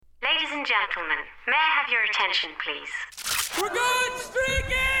Ladies and gentlemen, may I have your attention, please? We're going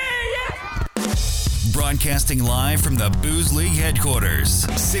streaky! Broadcasting live from the Booze League headquarters.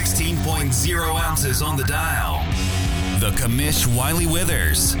 16.0 ounces on the dial. The commish Wiley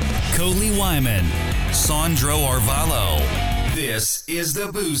Withers, Coley Wyman, Sandro Arvalo. This is the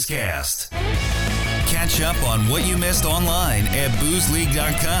Boozecast. Catch up on what you missed online at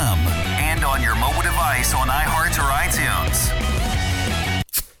boozeleague.com and on your mobile device on iHeart or iTunes.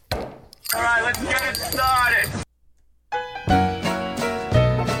 All right, let's get it started.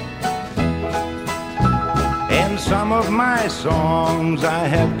 In some of my songs, I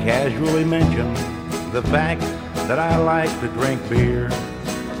have casually mentioned the fact that I like to drink beer.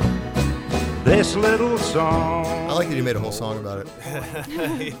 This little song. I like that you made a whole song about it.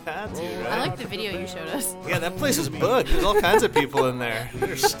 Yeah, dude, right? I like the video you showed us. Yeah, that place is booked. There's all kinds of people in there.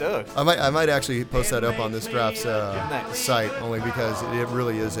 They're stoked. I might actually post that up on this Draught site, only because it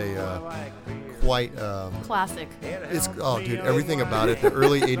really is a quite classic. It's dude, everything about it, the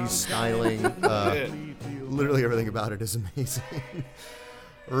early '80s styling, literally everything about it is amazing.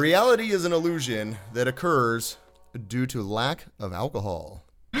 Reality is an illusion that occurs due to lack of alcohol.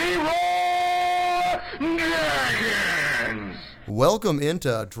 Welcome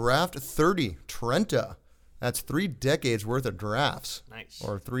into Draft 30 Trenta. That's 3 decades worth of drafts. Nice.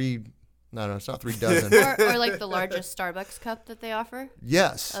 Or no, it's not 3 dozen. or like the largest Starbucks cup that they offer.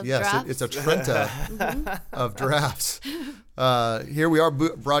 Yes, drafts? it's a Trenta of drafts. Here we are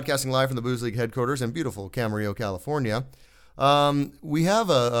broadcasting live from the Booze League headquarters in beautiful Camarillo, California. We have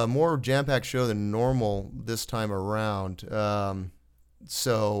a more jam-packed show than normal this time around.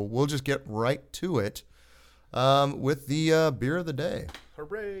 So we'll just get right to it with the beer of the day.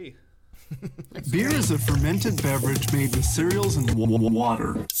 Hooray. Beer is a fermented beverage made with cereals and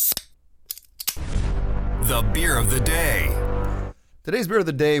water. The beer of the day. Today's beer of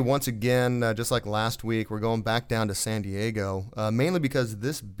the day, once again, just like last week, we're going back down to San Diego, mainly because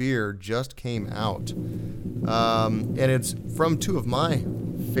this beer just came out. And it's from 2 of my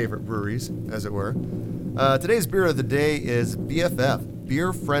favorite breweries, as it were. Today's beer of the day is BFF,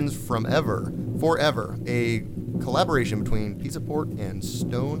 Beer Friends Forever, a collaboration between Pizza Port and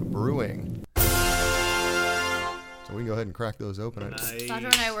Stone Brewing. So we can go ahead and crack those open. Nice.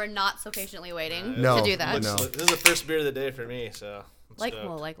 Sandra and I were not so patiently waiting No, to do that. no. This is the first beer of the day for me, so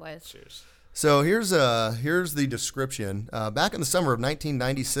Likewise. Cheers. So here's the description. Back in the summer of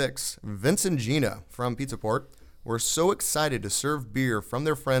 1996, Vince and Gina from Pizza Port were so excited to serve beer from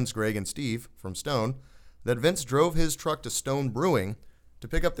their friends Greg and Steve from Stone that Vince drove his truck to Stone Brewing to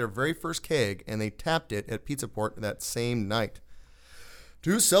pick up their very first keg, and they tapped it at Pizza Port that same night.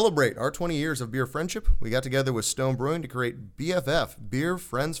 To celebrate our 20 years of beer friendship, we got together with Stone Brewing to create BFF, Beer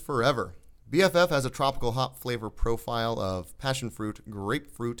Friends Forever. BFF has a tropical hop flavor profile of passion fruit,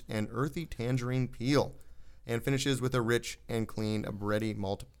 grapefruit, and earthy tangerine peel, and finishes with a rich and clean bready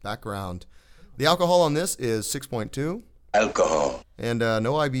malt background. The alcohol on this is 6.2. Alcohol. And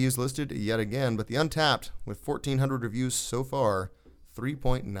no IBUs listed yet again, but the Untapped, with 1,400 reviews so far,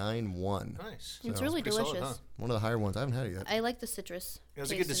 3.91. Nice. It's really pretty delicious. solid, huh? One of the higher ones. I haven't had it yet. I like the citrus. It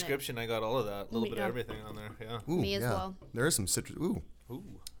was a taste good in it. description. I got all of that. A little bit of everything on there. Yeah. Ooh, Me as well. There is some citrus. Ooh. Ooh.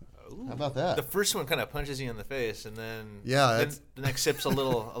 How about that? The first one kind of punches you in the face, and then Yeah, the next sip's a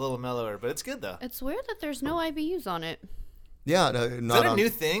little mellower, but it's good though. It's weird that there's no IBUs on it. Yeah, Is not that a on. new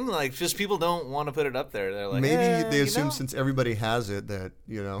thing? Like, just people don't want to put it up there. They're like, Maybe they you assume know, since everybody has it that,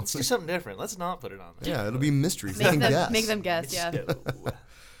 you know. let's do something different. Let's not put it on there. Yeah, it'll be mysteries. They can guess. Make them guess, yeah.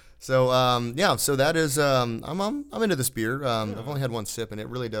 So, so that is, I'm into this beer. I've only had one sip, and it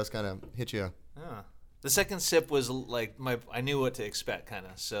really does kind of hit you. Yeah. The second sip was like I knew what to expect, kind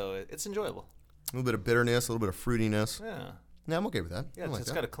of. So it's enjoyable. A little bit of bitterness, a little bit of fruitiness. Yeah. Yeah, I'm okay with that. Yeah, I like it's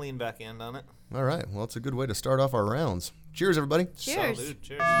that. got a clean back end on it. All right. Well, it's a good way to start off our rounds. Cheers, everybody. Cheers. Salud.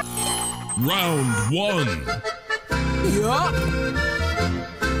 Cheers. Round 1.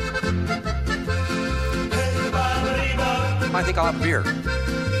 I think I'll have a beer.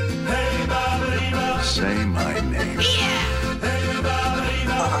 Say my name.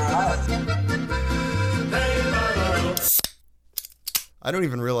 I don't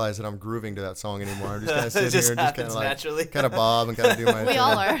even realize that I'm grooving to that song anymore. I'm just kind of sitting It just here and just kind happens of naturally. kind of bob and kind of do my We thing.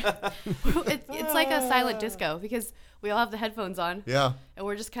 all are. It's like a silent disco because we all have the headphones on. Yeah. And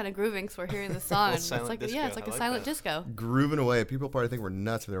we're just kind of grooving because we're hearing the song. It's silent like disco. it's like I a like silent that. disco. Grooving away. People probably think we're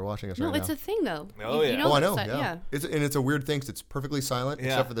nuts if they're watching us No, right it's now. a thing though. Oh, You yeah. Oh, I that's know. Yeah. It's a weird thing because it's perfectly silent Yeah.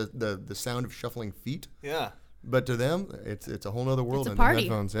 except for the sound of shuffling feet. Yeah. But to them, it's a whole other world It's a in party. the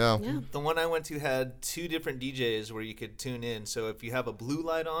headphones. Yeah. The one I went to had 2 different DJs where you could tune in. So if you have a blue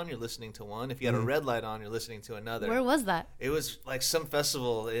light on, you're listening to one. If you had a red light on, you're listening to another. Where was that? It was like some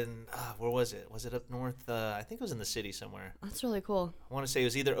festival in, where was it? Was it up north? I think it was in the city somewhere. That's really cool. I want to say it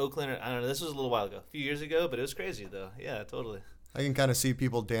was either Oakland or, I don't know. This was a little while ago. A few years ago, but it was crazy though. Yeah, totally. I can kind of see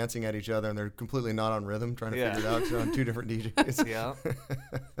people dancing at each other, and they're completely not on rhythm, trying to figure it out. 'Cause they're on 2 different DJs. Yeah.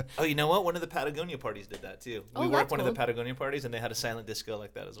 Oh, you know what? One of the Patagonia parties did that too. Oh, We that's worked one of the cool. Patagonia parties, and they had a silent disco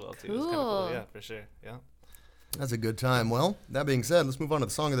like that as well too. It was kind of Cool. cool. Yeah, for sure. Yeah. That's a good time. Well, that being said, let's move on to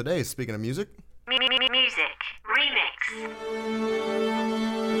the song of the day. Speaking of music. Music. Remix.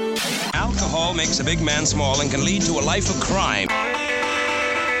 Alcohol makes a big man small and can lead to a life of crime.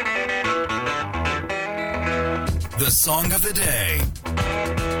 The song of the day.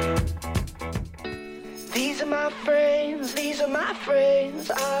 These are my friends, these are my friends.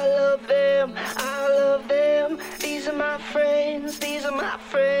 I love them, I love them. These are my friends, these are my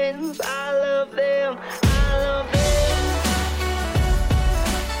friends. I love them, I love them.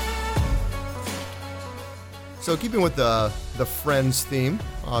 So keeping with the Friends theme,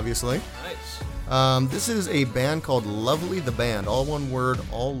 obviously. Nice. This is a band called Lovely the Band, all one word,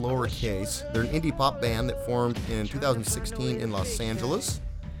 all lowercase. They're an indie pop band that formed in 2016 in Los Angeles.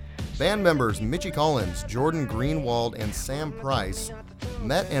 Band members Mitchie Collins, Jordan Greenwald, and Sam Price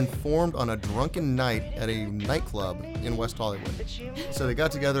met and formed on a drunken night at a nightclub in West Hollywood. So they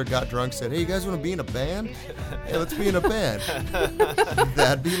got together, got drunk, said, "Hey, you guys want to be in a band? Yeah, let's be in a band.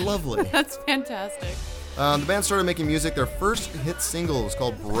 That'd be lovely." That's fantastic. The band started making music. Their first hit single was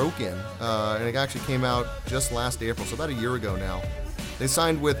called Broken, and it actually came out just last April, so about a year ago now. They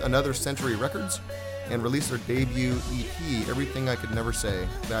signed with Another Century Records and released their debut EP, Everything I Could Never Say,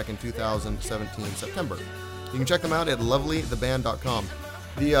 back in 2017, September. You can check them out at lovelytheband.com.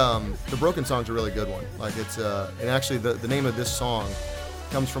 The Broken song's a really good one. Like it's and actually the name of this song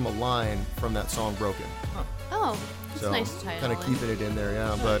comes from a line from that song Broken. Oh, it's So nice to tie it kind all of in. keeping it in there,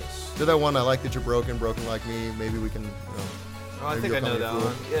 yeah. But to that one, I like that you're broken like me. Maybe we can. Oh, I maybe think I you'll know come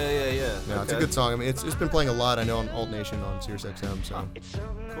that through. one. Yeah. Yeah, it's a good song. I mean, it's been playing a lot. I know on Alt Nation on Sirius XM, so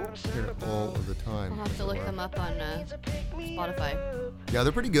hear it all of the time. I'll have to look them up on Spotify. Yeah,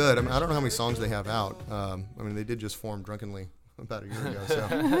 they're pretty good. I mean, I don't know how many songs they have out. I mean, they did just form drunkenly about a year ago. So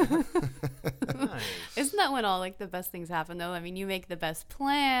Nice. Isn't that when all like the best things happen though? I mean, you make the best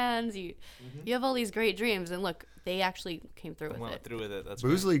plans. You have all these great dreams, and look, they actually came through with Went it. through with it. That's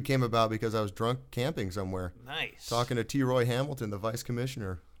Booze League came about because I was drunk camping somewhere, nice. talking to T. Roy Hamilton, the vice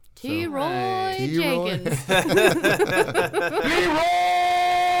commissioner. T. Roy T-Roy. Jenkins.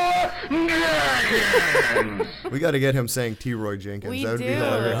 We got to get him saying T. Roy Jenkins. We That would be do.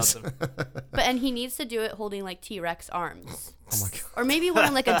 hilarious. And he needs to do it holding like T-Rex arms. Oh my god. Or maybe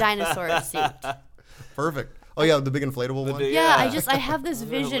wearing like a dinosaur suit. Perfect. Oh yeah, the big inflatable one. Yeah, I have this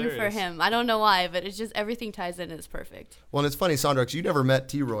vision for hilarious. him. I don't know why, but it's just everything ties in and it's perfect. Well, and it's funny, Sandra, 'cause you never met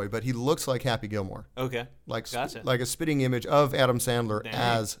T. Roy, but he looks like Happy Gilmore. Okay. Like Gotcha. like a spitting image of Adam Sandler Dang.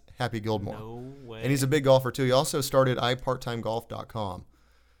 as Happy Gilmore. No way. And he's a big golfer too. He also started iPartTimeGolf.com,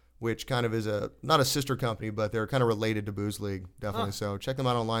 which kind of is not a sister company, but they're kind of related to Booze League, definitely. So check them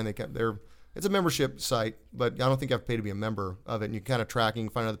out online. It's a membership site, but I don't think you have to pay to be a member of it. And you kind of track, you can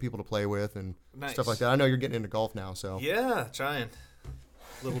find other people to play with and Nice. stuff like that. I know you're getting into golf now, so. Yeah, trying.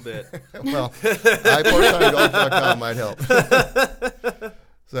 A little bit. Well, iPartTimeGolf.com might help.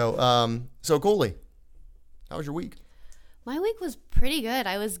 So Coley, how was your week? My week was pretty good.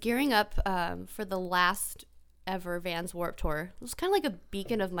 I was gearing up for the last ever Vans Warped Tour. It was kind of like a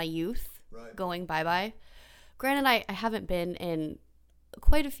beacon of my youth going bye-bye. Granted, I haven't been in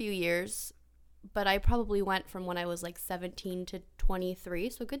quite a few years, but I probably went from when I was like 17 to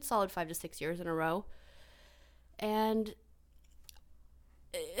 23, so a good solid 5 to 6 years in a row. And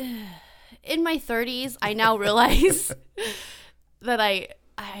in my 30s, I now realize that I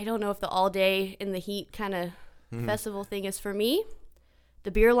don't know if the all day in the heat kind of festival thing is for me.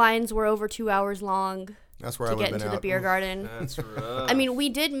 The beer lines were over 2 hours long. That's where to I would get have into been the out. beer garden. That's rough. I mean, we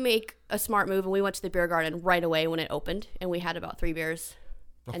did make a smart move, and we went to the beer garden right away when it opened, and we had about 3 beers,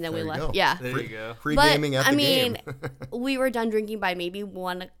 and then we there you left. go. Yeah. There you go. Free But, gaming at the I mean, game. we were done drinking by maybe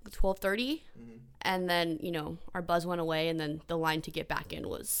 12:30, and then, our buzz went away, and then the line to get back in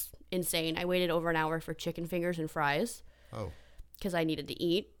was insane. I waited over an hour for chicken fingers and fries Oh. because I needed to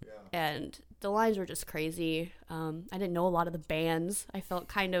eat, and the lines were just crazy. I didn't know a lot of the bands. I felt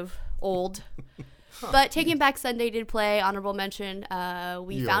kind of old. But Taking Back Sunday did play. Honorable mention.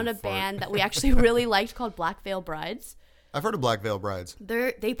 We You old found a fart. band that we actually really liked called Black Veil Brides. I've heard of Black Veil Brides.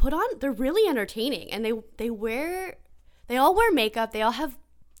 They're really entertaining, and they all wear makeup. They all have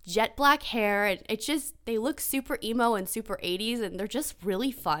jet black hair, and it's just, they look super emo and super 80s, and they're just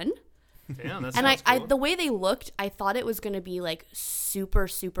really fun. Damn, that And sounds cool. the way they looked, I thought it was going to be like super,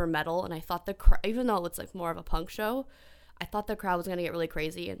 super metal. And I thought even though it's like more of a punk show, I thought the crowd was going to get really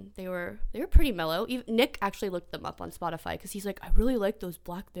crazy. And they were pretty mellow. Even Nick actually looked them up on Spotify because he's like, I really like those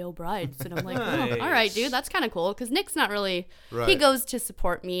Black Veil Brides. And I'm like, Nice. oh, all right, dude, that's kind of cool. Because Nick's not really, he Right. goes to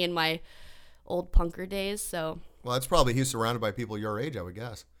support me in my old punker days. So, Well, that's probably he's surrounded by people your age, I would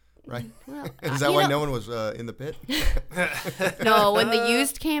guess. Right? well, Is that you why know- no one was in the pit? no, when the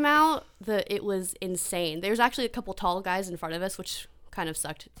Used came out, it was insane. There's actually a couple tall guys in front of us, which kind of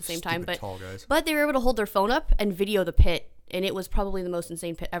sucked at the same time. Stupid tall guys. But they were able to hold their phone up and video the pit, and it was probably the most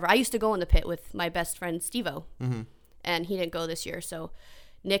insane pit ever. I used to go in the pit with my best friend Steve-O, and he didn't go this year. So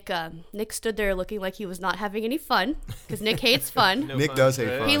Nick stood there looking like he was not having any fun, because Nick hates fun. Nick does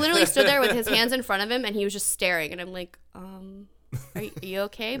hate fun. He literally stood there with his hands in front of him, and he was just staring. And I'm like, are you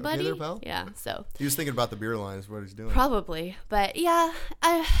okay, buddy? there, pal? Yeah. So He was thinking about the beer line is what he's doing. probably, but yeah,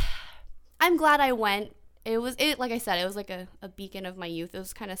 I'm glad I went. It like I said, it was like a beacon of my youth. It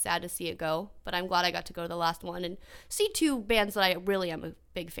was kind of sad to see it go, but I'm glad I got to go to the last one and see two bands that I really am a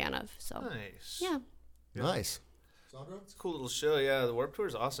big fan of. So Nice. yeah, Nice. It's a cool little show. Yeah, the Warped Tour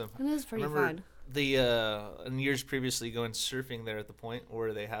is awesome. it was pretty I remember fun. in years previously going surfing there at the point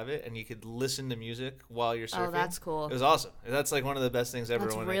where they have it, and you could listen to music while you're surfing. Oh, that's cool. It was awesome. That's like one of the best things ever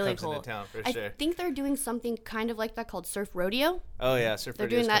That's when really it comes cool. into town, for I sure. think they're doing something kind of like that called Surf Rodeo. Oh yeah, surf. They're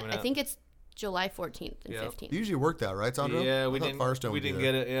Radio's doing that. coming I up. think it's July 14th and Yep. 15th. You usually work that, right, Sandro? Yeah, I we thought didn't. Firestone We would be didn't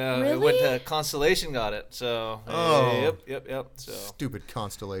there. get it. Yeah, it Really? went to Constellation. Got it. So. Oh. Yep. So. Stupid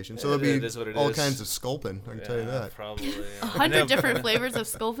Constellation. So Yeah, there'll it be is what it all is. kinds of sculpin, I can tell you that. Probably. Yeah. 100 different flavors of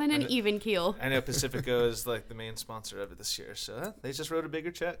Sculpin and even keel. I know Pacifico is like the main sponsor of it this year, so they just wrote a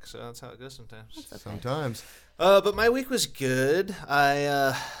bigger check. So that's how it goes sometimes. Sometimes. But my week was good.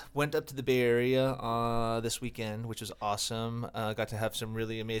 I went up to the Bay Area this weekend, which was awesome. Got to have some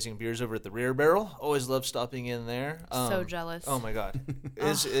really amazing beers over at the Rear Barrel. Always love stopping in there. So jealous. Oh my god,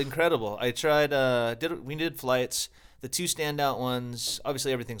 it's incredible. I tried. We did flights. The two standout ones.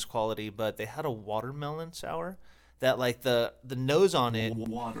 Obviously, everything's quality, but they had a watermelon sour. That like the nose on it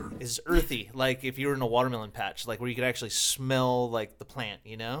is earthy, like if you were in a watermelon patch, like where you could actually smell like the plant,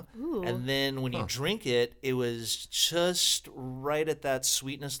 you know. Ooh. And then when you drink it, it was just right at that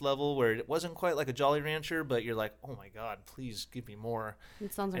sweetness level where it wasn't quite like a Jolly Rancher, but you're like, oh my god, please give me more.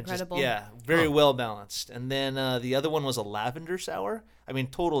 It sounds And just- incredible. yeah, very well balanced. And then the other one was a lavender sour. I mean,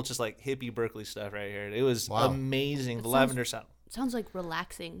 total just like hippie Berkeley stuff right here. It was amazing. The sounds- lavender sour. Sounds like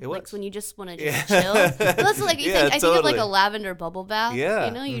relaxing. It Like was. when you just want to just chill. That's like you Yeah, think, I think of like totally. a lavender bubble bath. Yeah.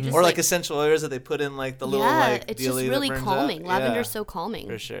 You know, you just or like essential oils that they put in like the little like it's just dealie that really burns calming. out. Lavender's Yeah, so calming.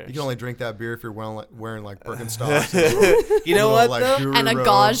 for sure. You can only drink that beer if you're wearing like Birkenstocks. You know little, what like, though? jewelry And a robe.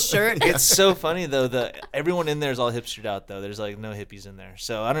 gauze shirt. It's so funny though. Everyone in there is all hipstered out though. There's like no hippies in there.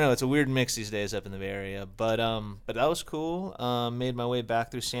 So I don't know. It's a weird mix these days up in the Bay Area. But that was cool. Made my way back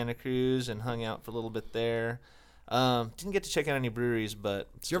through Santa Cruz and hung out for a little bit there. Didn't get to check out any breweries, but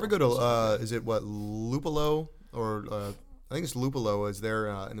Did you ever go to, is it what, Lupolo? Or I think it's Lupolo is there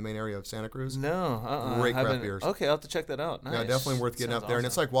in the main area of Santa Cruz. no, Great craft haven't- beers. Okay, I'll have to check that out. Nice. Yeah, definitely worth getting Sounds up there. And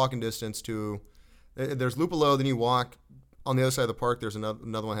it's awesome. like walking distance to, there's Lupolo, then you walk on the other side of the park. There's another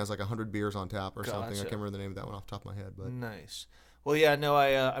one that has like 100 beers on tap or something. I Gotcha. can't remember the name of that one off the top of my head. But Nice. Well, yeah, no,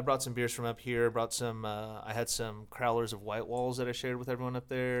 I brought some beers from up here. Brought some. I had some Crowlers of White Walls that I shared with everyone up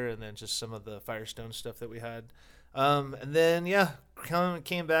there, and then just some of the Firestone stuff that we had. And then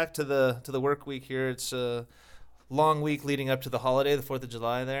came back to the work week here. It's a long week leading up to the holiday, the 4th of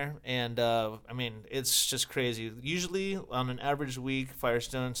July there, and I mean it's just crazy. Usually on an average week,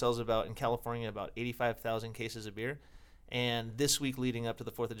 Firestone sells in California about 85,000 cases of beer, and this week leading up to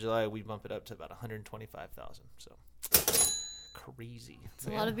the 4th of July, we bump it up to about 125,000. So. Crazy. It's a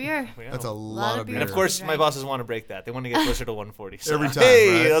lot of beer. Yeah. that's a lot of beer. And of course, my bosses want to break that. They want to get closer to 140. So, Every time,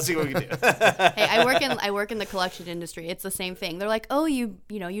 hey, right? let's see what we can do. Hey, I work in the collection industry. It's the same thing. They're like, oh, you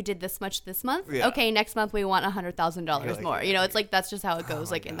did this much this month. Yeah. Okay, next month we want $100,000 You're like, more. You know, it's like that's just how it Oh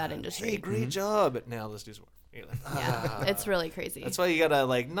goes. my like in that God. industry. Hey, great job. Now let's do some more. You're like, Yeah, it's really crazy. That's why you gotta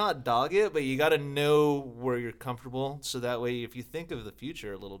like not dog it, but you gotta know where you're comfortable. So that way, if you think of the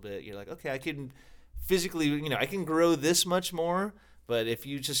future a little bit, you're like, okay, I can physically, I can grow this much more. But if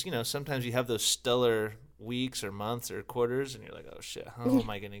you just, sometimes you have those stellar weeks or months or quarters, and you're like, oh shit, how am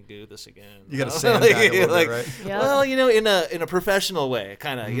I gonna do this again? You gotta sandbag a little bit, right? Yeah. Well, in a professional way,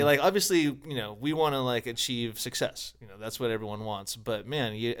 kind of. You're like, obviously, we want to like achieve success. That's what everyone wants. But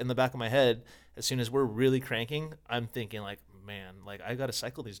man, in the back of my head, as soon as we're really cranking, I'm thinking like, man, like I gotta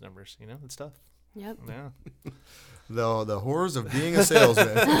cycle these numbers. It's tough. Yep. Yeah. The horrors of being a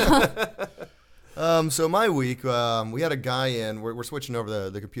salesman. So my week, we had a guy in. We're switching over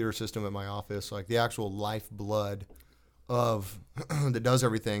the computer system at my office, like the actual lifeblood of that does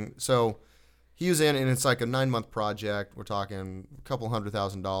everything. So he was in, and it's like a 9-month project. We're talking a couple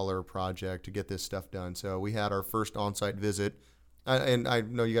 $100,000 project to get this stuff done. So we had our first on-site visit, and I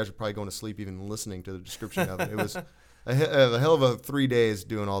know you guys are probably going to sleep even listening to the description of it. It was a hell of a 3 days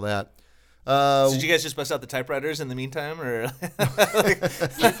doing all that. So did you guys just bust out the typewriters in the meantime, or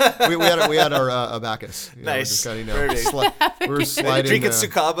we had our abacus? Nice. We're sliding, drinking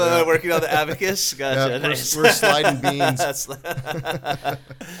Sukaba, working on the abacus. Gotcha. Nice. We're sliding beans.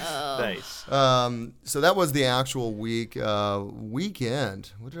 Nice. So that was the actual week.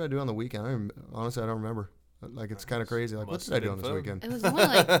 Weekend. What did I do on the weekend? Honestly, I don't remember. Like, it's kind of crazy. Like, what did I do on this weekend? It was more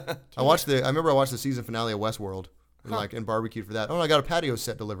like I remember I watched the season finale of Westworld. And barbecued for that. Oh, and I got a patio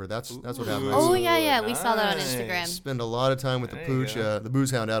set delivered. That's what happened. Oh yeah, we saw that on Instagram. Spend a lot of time with the pooch, the booze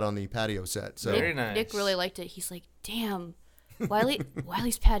hound out on the patio set. So very nice. Nick really liked it. He's like, "Damn,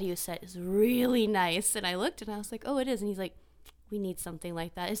 Wiley's patio set is really nice." And I looked and I was like, "Oh, it is." And he's like, "We need something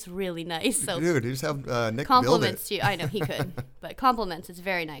like that. It's really nice." So dude, you just have Nick compliments build it. to you. I know he could, but compliments. It's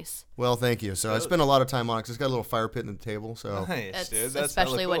very nice. Well, thank you. So I spent a lot of time on it because it's got a little fire pit in the table. So nice, dude. That's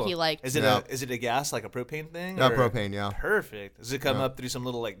especially what he liked. Is it a gas, like a propane thing? Not propane, yeah. Perfect. Does it come up through some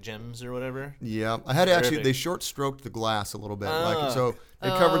little like gems or whatever? Yeah, I had to actually. They short stroked the glass a little bit, so they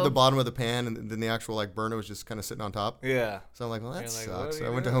covered the bottom of the pan, and then the actual like burner was just kind of sitting on top. Yeah. So I'm like, well, that sucks. So I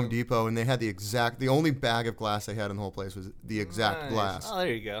went to Home Depot, and they had the only bag of glass they had in the whole place was the exact glass. Oh,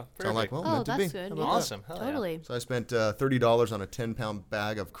 there you go. Perfect. So I'm like, well, meant to be. That's good. Awesome. Totally. Yeah. So I spent $30 on a 10-pound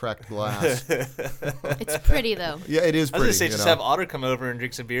bag of cracked glass. It's pretty though. Yeah, it is pretty. I was gonna say, just have Otter come over and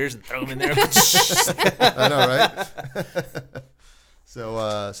drink some beers and throw them in there. I know, right?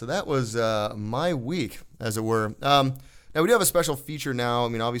 So that was my week, as it were. Now we do have a special feature now. I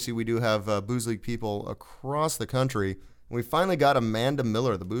mean, obviously we do have Booze League people across the country. And we finally got Amanda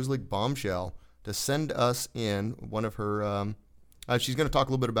Miller, the Booze League Bombshell, to send us in one of her. She's going to talk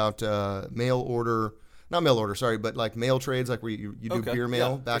a little bit about not mail order, sorry, but like mail trades, like where you do beer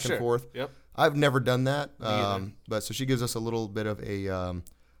mail back and forth. Yep. I've never done that, but so she gives us a little bit of a. I'm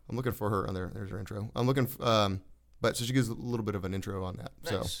looking for her on there. There's her intro. I'm looking, but so she gives a little bit of an intro on that.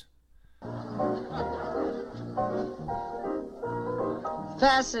 Nice. So,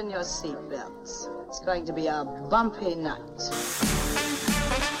 fasten your seatbelts. It's going to be a bumpy night.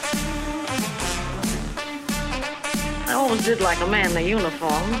 I always did like a man in a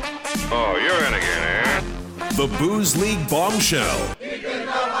uniform. Oh, you're in again, eh? The Booze League Bombshell.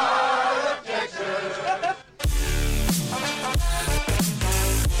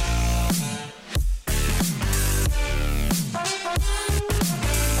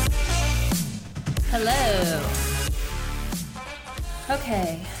 Hello.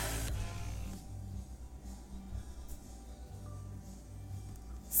 Okay.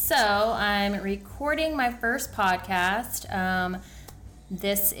 So I'm recording my first podcast.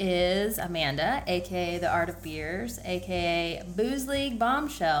 This is Amanda, aka The Art of Beers, aka Booze League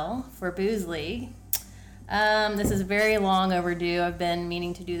Bombshell for Booze League. This is very long overdue. I've been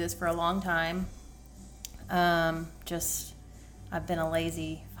meaning to do this for a long time. I've been a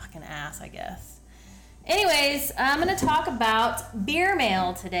lazy fucking ass, I guess. Anyways, I'm going to talk about beer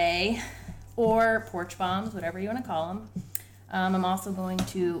mail today, or porch bombs, whatever you want to call them. I'm also going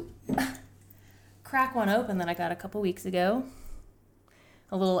to crack one open that I got a couple weeks ago.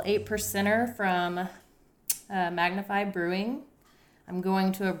 A little 8%er from Magnify Brewing. I'm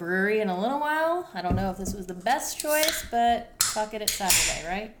going to a brewery in a little while. I don't know if this was the best choice, but fuck it, it's Saturday,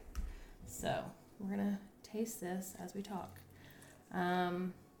 right? So we're going to taste this as we talk.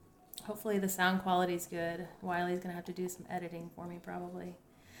 Hopefully the sound quality is good. Wiley's going to have to do some editing for me probably.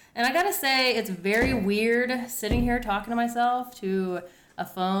 And I got to say, it's very weird sitting here talking to myself to a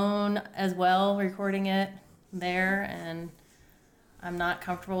phone as well, recording it there, and I'm not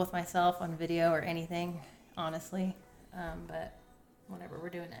comfortable with myself on video or anything, honestly, but whatever, we're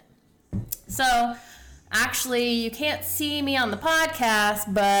doing it. So, actually, you can't see me on the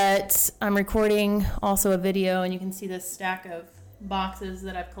podcast, but I'm recording also a video, and you can see this stack of boxes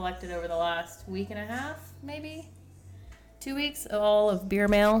that I've collected over the last week and a half, maybe 2 weeks, all of beer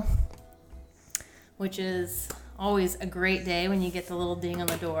mail, which is always a great day when you get the little ding on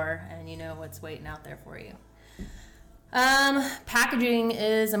the door and you know what's waiting out there for you. Packaging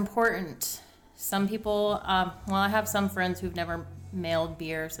is important. Some people, I have some friends who've never mailed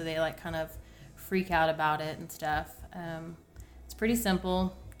beer, so they like kind of freak out about it and stuff. It's pretty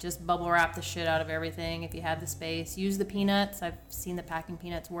simple. Just bubble wrap the shit out of everything if you have the space. Use the peanuts. I've seen the packing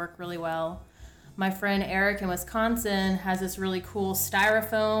peanuts work really well. my friend Eric in Wisconsin has this really cool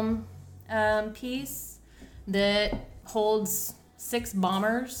styrofoam piece that holds 6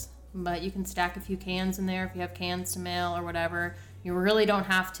 bombers, but you can stack a few cans in there if you have cans to mail or whatever. You really don't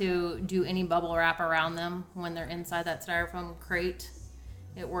have to do any bubble wrap around them when they're inside that styrofoam crate.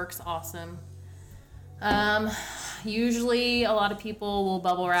 It works awesome. Usually a lot of people will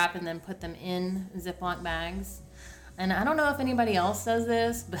bubble wrap and then put them in Ziploc bags. And I don't know if anybody else does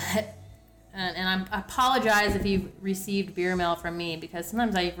this, but I apologize if you've received beer mail from me, because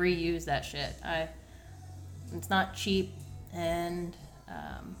sometimes I reuse that shit. It's not cheap, and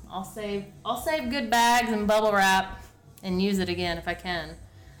I'll save good bags and bubble wrap and use it again if I can.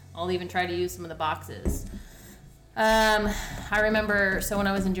 I'll even try to use some of the boxes. I remember, so when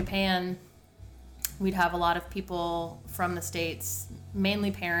I was in Japan, we'd have a lot of people from the States,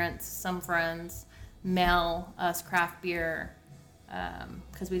 mainly parents, some friends, mail us craft beer,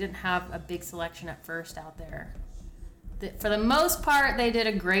 because we didn't have a big selection at first out there. For the most part, they did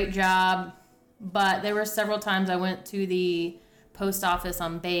a great job, but there were several times I went to the post office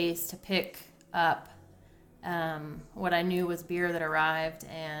on base to pick up what I knew was beer that arrived,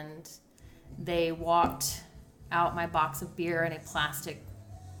 and they walked out my box of beer in a plastic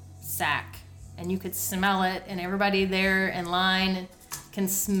sack, and you could smell it, and everybody there in line can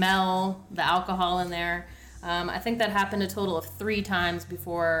smell the alcohol in there. I think that happened a total of 3 times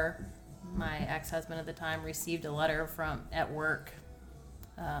before my ex-husband at the time received a letter from at work,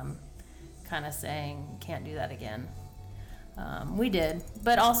 kind of saying, can't do that again. We did,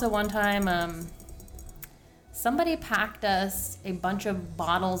 but also one time somebody packed us a bunch of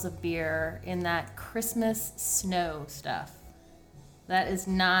bottles of beer in that Christmas snow stuff. That's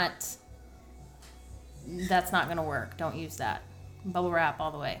not gonna work. Don't use that. Bubble wrap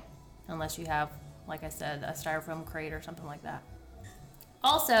all the way, unless you have, like I said, a styrofoam crate or something like that.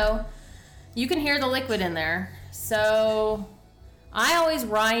 Also, you can hear the liquid in there, so I always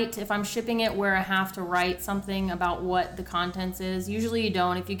write, if I'm shipping it, where I have to write something about what the contents is. Usually you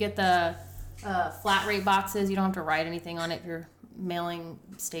don't. If you get the flat rate boxes, you don't have to write anything on it if you're mailing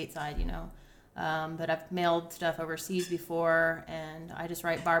stateside, you know. But I've mailed stuff overseas before, and I just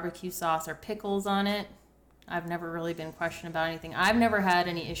write barbecue sauce or pickles on it. I've never really been questioned about anything. I've never had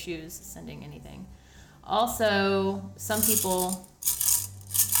any issues sending anything. Also, some people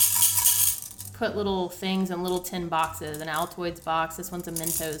put little things in little tin boxes, an Altoids box. This one's a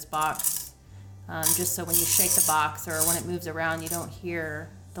Mentos box, just so when you shake the box or when it moves around, you don't hear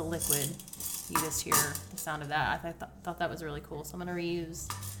the liquid. You just hear the sound of that. I thought that was really cool, so I'm going to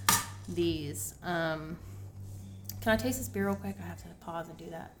reuse these. Can I taste this beer real quick? I have to pause and do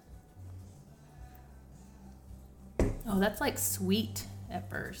that. Oh, that's like sweet at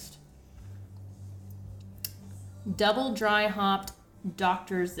first. Double dry hopped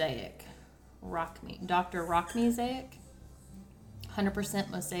Dr. Zaic. Dr. Rockme Zaic. 100%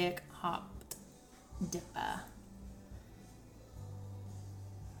 Mosaic hopped Dippa.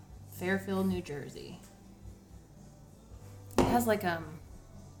 Fairfield, New Jersey. It has like a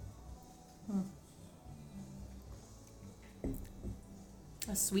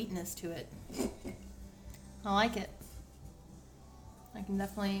sweetness to it. I like it. I can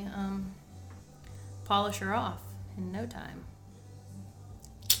definitely polish her off in no time.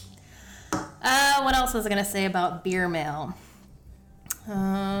 What else was I gonna say about beer mail?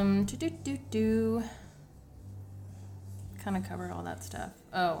 Kind of covered all that stuff.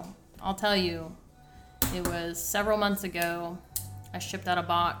 Oh, I'll tell you, it was several months ago. I shipped out a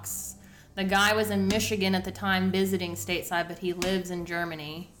box. The guy was in Michigan at the time visiting stateside, but he lives in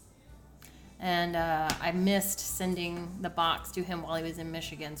Germany. And I missed sending the box to him while he was in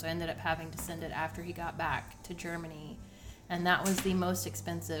Michigan, so I ended up having to send it after he got back to Germany. And that was the most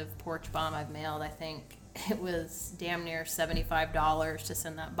expensive porch bomb I've mailed. I think it was damn near $75 to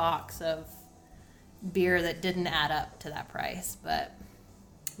send that box of beer that didn't add up to that price. But,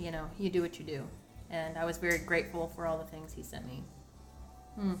 you know, you do what you do. And I was very grateful for all the things he sent me.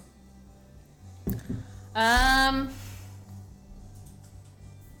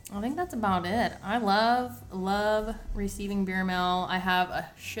 I think that's about it. I love receiving beer mail. I have a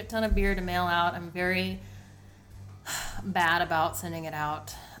shit ton of beer to mail out. I'm very bad about sending it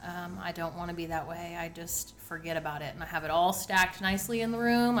out. I don't want to be that way. I just forget about it. And I have it all stacked nicely in the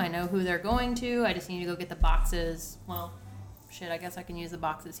room. I know who they're going to. I just need to go get the boxes. Well, shit, I guess I can use the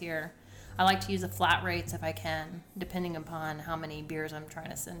boxes here. I like to use the flat rates if I can, depending upon how many beers I'm trying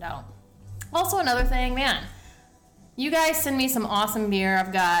to send out. Also, another thing, man, you guys send me some awesome beer.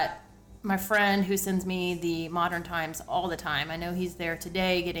 I've got my friend who sends me the Modern Times all the time. I know he's there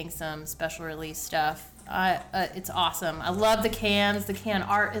today getting some special release stuff. It's awesome. I love the cans. The can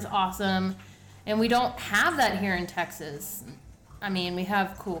art is awesome. And we don't have that here in Texas. I mean, we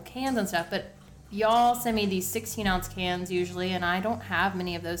have cool cans and stuff, but y'all send me these 16-ounce cans usually, and I don't have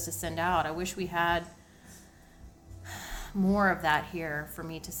many of those to send out. I wish we had more of that here for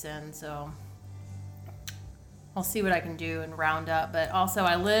me to send, so I'll see what I can do and round up. But also,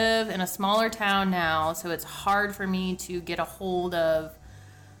 I live in a smaller town now, so it's hard for me to get a hold of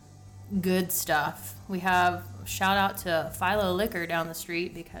good stuff. We have, shout out to Philo Liquor down the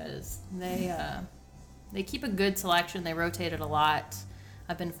street, because they keep a good selection. They rotate it a lot.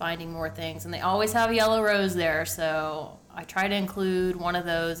 I've been finding more things, and they always have Yellow Rose there, so I try to include one of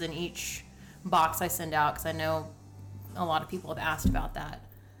those in each box I send out, because I know a lot of people have asked about that.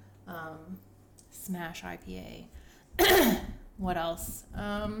 Smash IPA. What else?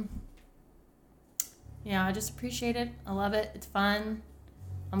 Yeah, I just appreciate it. I love it. It's fun.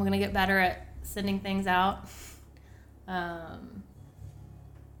 I'm going to get better at sending things out. And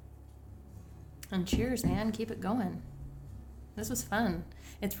cheers, man. Keep it going. This was fun.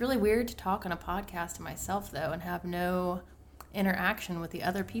 It's really weird to talk on a podcast to myself, though, and have no interaction with the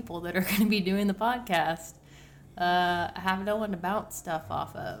other people that are going to be doing the podcast. I have no one to bounce stuff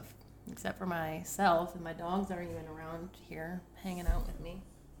off of, except for myself, and my dogs aren't even around here hanging out with me.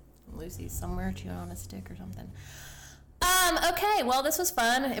 Lucy's somewhere chewing on a stick or something. Okay, well, this was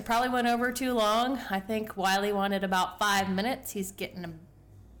fun. It probably went over too long. I think Wiley wanted about 5 minutes. He's getting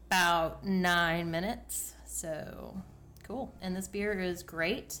about 9 minutes. So, cool. And this beer is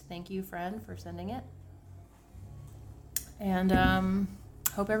great. Thank you, friend, for sending it. And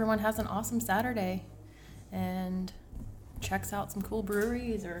hope everyone has an awesome Saturday and checks out some cool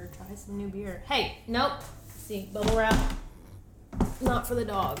breweries or tries some new beer. Hey, nope. See, bubble wrap. Not for the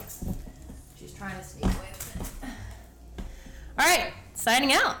dogs. She's trying to sneak away with it. All right,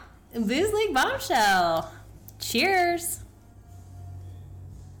 signing out. Booze League Bombshell. Cheers.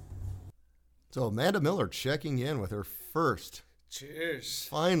 So Amanda Miller checking in with her first. Cheers.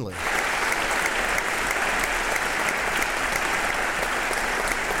 Finally.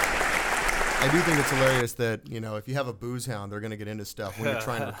 I do think it's hilarious that, you know, if you have a booze hound, they're going to get into stuff when you're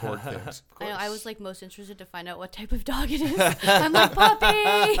trying to record things. I know, I was like most interested to find out what type of dog it is. I'm like, puppy!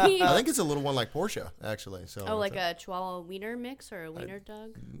 I think it's a little one like Portia, actually. So oh, like a Chihuahua Wiener mix or a Wiener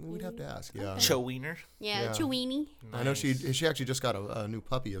dog? We'd have to ask, yeah. Okay. Wiener? Yeah, Chiweenie. Nice. I know she actually just got a new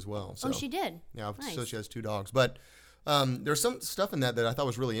puppy as well. So. Oh, she did? Yeah, nice. So she has 2 dogs. But there's some stuff in that I thought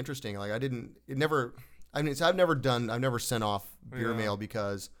was really interesting. Like I've never sent off beer mail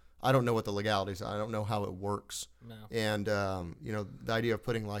because I don't know what the legalities are. I don't know how it works. No. And, you know, the idea of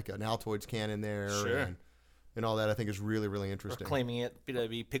putting like an Altoids can in there and all that I think is really, really interesting. Or claiming it to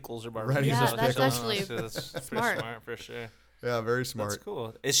be pickles or barbecue. Right, yeah, that's actually that's smart. Pretty smart for sure. Yeah, very smart. That's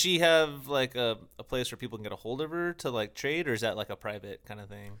cool. Does she have like a place where people can get a hold of her to like trade, or is that like a private kind of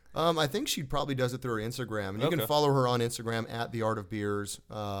thing? I think she probably does it through her Instagram. And you can follow her on Instagram at The Art of Beers.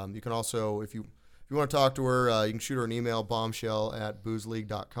 You can also, if you want to talk to her, you can shoot her an email,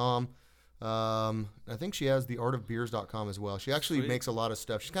 bombshell@boozeleague.com. I think she has theartofbeers.com as well. She actually makes a lot of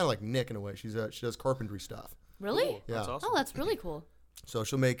stuff. She's kind of like Nick in a way. She does carpentry stuff. Really? Cool. Yeah. That's awesome. Oh, that's really cool. So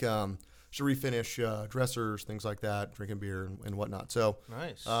she'll make, she'll refinish dressers, things like that, drinking beer and whatnot. So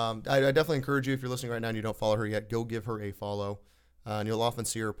nice. I definitely encourage you, if you're listening right now and you don't follow her yet, go give her a follow. And you'll often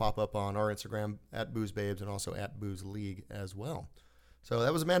see her pop up on our Instagram at Booze Babes and also at Booze League as well. So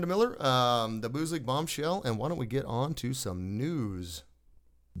that was Amanda Miller, the Booze League Bombshell, and why don't we get on to some news?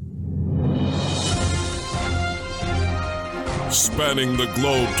 Spanning the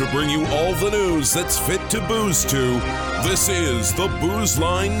globe to bring you all the news that's fit to booze to, this is the Booze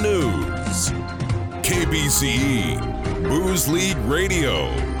Line News. KBCE, Booze League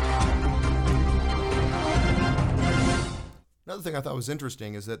Radio. Another thing I thought was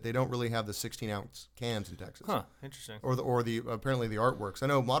interesting is that they don't really have the 16-ounce cans in Texas. Huh, interesting. Or the apparently the artworks. I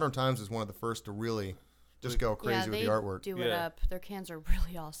know Modern Times is one of the first to really just go crazy with the artwork. Do it up. Their cans are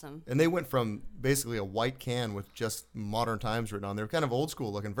really awesome. And they went from basically a white can with just Modern Times written on there, kind of old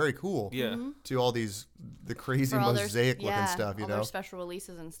school looking, very cool. Yeah. To all the crazy mosaic looking stuff, you know. Their special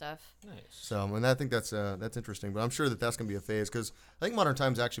releases and stuff. Nice. So, and I think that's interesting, but I'm sure that's going to be a phase because I think Modern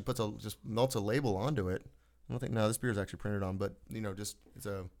Times actually just melts a label onto it. I don't think this beer is actually printed on, but you know, just it's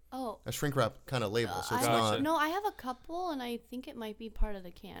a shrink wrap kind of label. So it's not. No, I have a couple, and I think it might be part of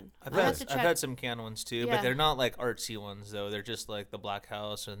the can. I've had some can ones too, but they're not like artsy ones though. They're just like the Black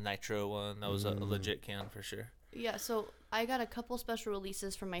House and Nitro one. That was a legit can for sure. Yeah, so I got a couple special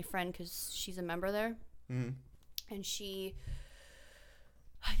releases from my friend because she's a member there, and I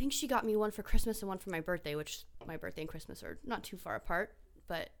think she got me one for Christmas and one for my birthday, which my birthday and Christmas are not too far apart.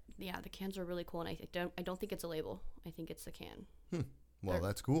 But yeah, the cans are really cool, and I don't think it's a label. I think it's the can. Well,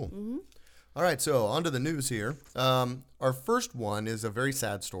 that's cool. All right, so on to the news here. Our first one is a very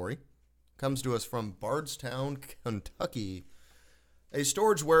sad story. Comes to us from Bardstown, Kentucky. A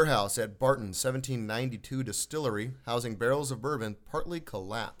storage warehouse at Barton 1792 distillery housing barrels of bourbon partly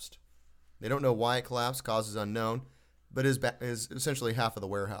collapsed. They don't know why it collapsed, cause is unknown, but is essentially half of the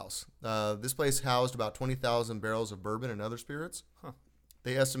warehouse. This place housed about 20,000 barrels of bourbon and other spirits.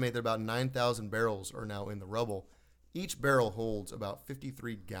 They estimate that about 9,000 barrels are now in the rubble. Each barrel holds about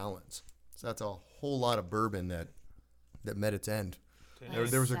 53 gallons. So that's a whole lot of bourbon that met its end.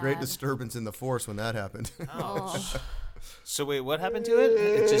 There was a great disturbance in the force when that happened. Oh. So wait, what happened to it?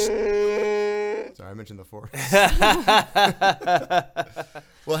 It just... Sorry, I mentioned the force.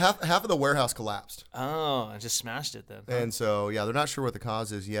 Well, half of the warehouse collapsed. Oh, I just smashed it then. And so, yeah, they're not sure what the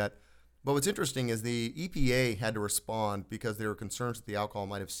cause is yet. But what's interesting is the EPA had to respond because they were concerned that the alcohol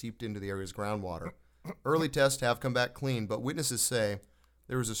might have seeped into the area's groundwater. Early tests have come back clean, but witnesses say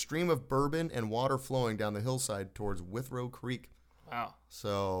there was a stream of bourbon and water flowing down the hillside towards Withrow Creek. Wow.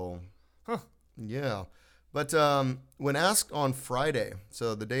 So, yeah. But when asked on Friday,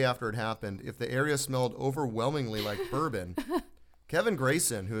 so the day after it happened, if the area smelled overwhelmingly like bourbon, Kevin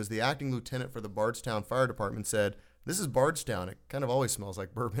Grayson, who is the acting lieutenant for the Bardstown Fire Department, said, "This is Bardstown. It kind of always smells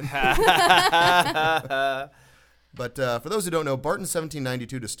like bourbon." But for those who don't know, Barton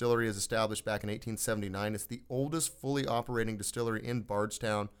 1792 Distillery is established back in 1879. It's the oldest fully operating distillery in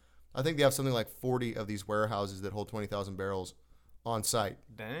Bardstown. I think they have something like 40 of these warehouses that hold 20,000 barrels on site.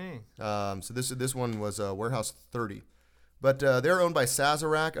 Dang. So this one was Warehouse 30. But they're owned by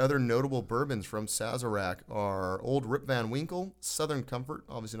Sazerac. Other notable bourbons from Sazerac are Old Rip Van Winkle, Southern Comfort,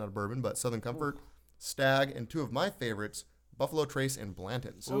 obviously not a bourbon, but Southern Comfort, Stag, and two of my favorites, Buffalo Trace and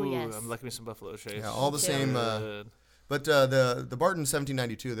Blanton's. Oh, yes. I'm liking me some Buffalo Trace. Yeah, all the same. But the Barton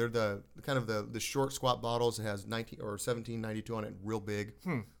 1792, they're the kind of the short, squat bottles. It has 1792 on it, real big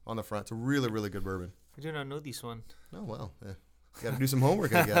on the front. It's a really, really good bourbon. I do not know this one. Oh, well. You got to do some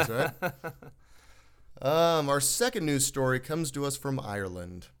homework, I guess, right? Our second news story comes to us from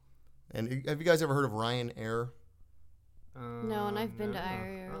Ireland. And have you guys ever heard of Ryanair? No, and I've been to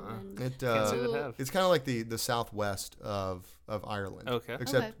Ireland. It's kind of like the southwest of Ireland. Okay.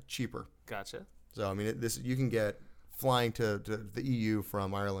 Except cheaper. Gotcha. So, I mean, you can get flying to the EU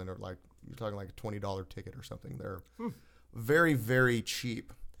from Ireland, or you're talking like a $20 ticket or something. They're very, very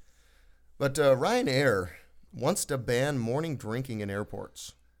cheap. But Ryanair wants to ban morning drinking in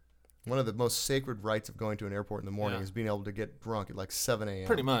airports. One of the most sacred rites of going to an airport in the morning is being able to get drunk at like 7 a.m.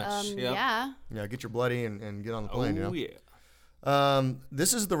 Pretty much, yeah. Yeah, get your bloody and get on the plane, Oh, yeah.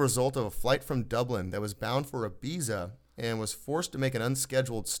 This is the result of a flight from Dublin that was bound for Ibiza and was forced to make an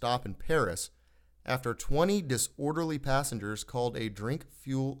unscheduled stop in Paris after 20 disorderly passengers caused a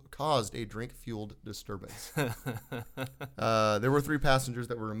drink-fueled disturbance. There were 3 passengers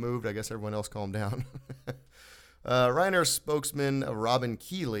that were removed. I guess everyone else calmed down. Ryanair spokesman Robin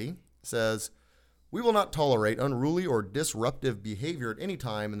Keeley says, "We will not tolerate unruly or disruptive behavior at any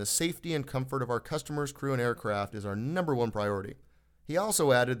time, and the safety and comfort of our customers, crew, and aircraft is our number one priority." He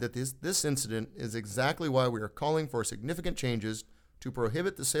also added that this incident is exactly why we are calling for significant changes to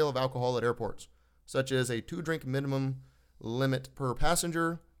prohibit the sale of alcohol at airports, such as a 2-drink minimum limit per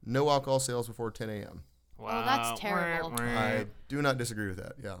passenger, no alcohol sales before 10 a.m. Wow. Oh, that's terrible. I do not disagree with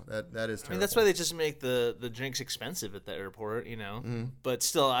that. Yeah, that is terrible. I mean, that's why they just make the drinks expensive at the airport, you know. Mm-hmm. But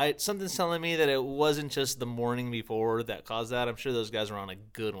still, something's telling me that it wasn't just the morning before that caused that. I'm sure those guys were on a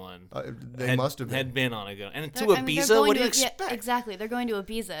good one. They must have been. Had been on a good one. And to Ibiza, what do you expect? Yeah, exactly. They're going to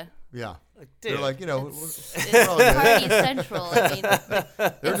Ibiza. Yeah. Dude, they're like, it's party central. I mean,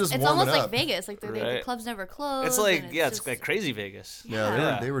 they're just it's almost like Vegas. Like the clubs never close. It's like, it's like crazy Vegas.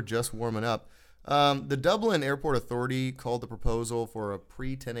 Yeah, they were just warming up. The Dublin Airport Authority called the proposal for a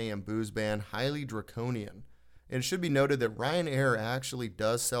pre-10 a.m. booze ban highly draconian. And it should be noted that Ryanair actually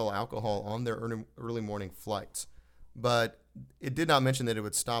does sell alcohol on their early morning flights. But it did not mention that it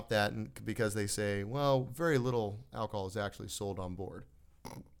would stop that because they say, well, very little alcohol is actually sold on board.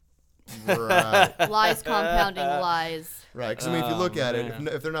 Right. Lies compounding lies. Right, because I mean, if you look at it,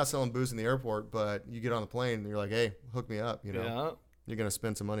 if they're not selling booze in the airport, but you get on the plane and you're like, hey, hook me up, you know, you're going to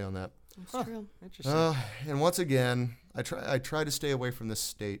spend some money on that. That's true. Interesting. And once again, I try to stay away from this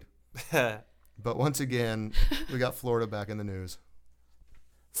state. But once again, we got Florida back in the news.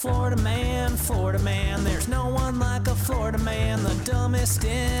 Florida man, there's no one like a Florida man, the dumbest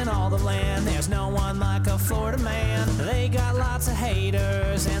in all the land. There's no one like a Florida man. They got lots of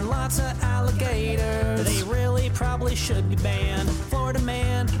haters and lots of alligators. They really probably should be banned. Florida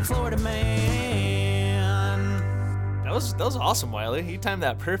man. That That was awesome, Wiley. You timed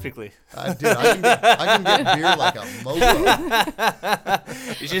that perfectly. I can get beer like a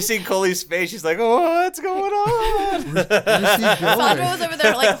mofo. You should see Coley's face. She's like, "Oh, what's going on?" Sandro was over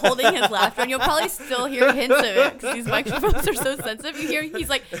there like holding his laughter, and you'll probably still hear hints of it because these microphones are so sensitive. You hear he's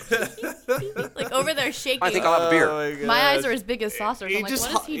like over there shaking. I think I'll have a beer. Oh my eyes are as big as saucers. I'm like,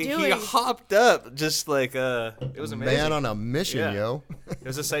 what is he doing? He hopped up just like it was amazing. Man on a mission, yo. It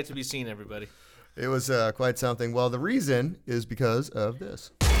was a sight to be seen, everybody. It was quite something. Well, the reason is because of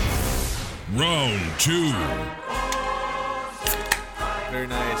this. Round 2. Very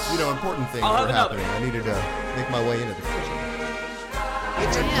nice. You know, important things were happening. I needed to make my way into the kitchen.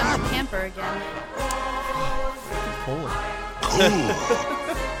 It's a camper again. Holy.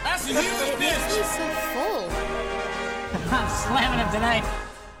 That's a It makes me so full. I'm slamming him tonight.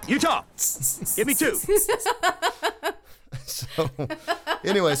 Utah, give me 2. So,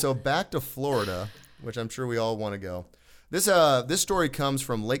 anyway, back to Florida, which I'm sure we all want to go. This story comes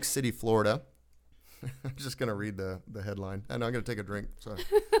from Lake City, Florida. I'm just gonna read the headline. I know I'm gonna take a drink. So,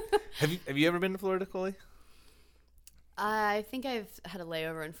 have you ever been to Florida, Coley? I think I've had a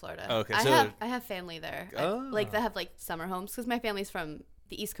layover in Florida. Oh, okay, I have family there. Oh. Like that have like summer homes because my family's from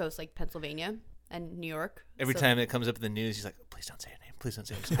the East Coast, like Pennsylvania and New York. Every time it comes up in the news, he's like, "Please don't say your name. Please don't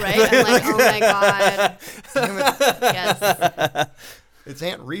say your name." Right? I'm like, oh my god. Damn it. Yes. It's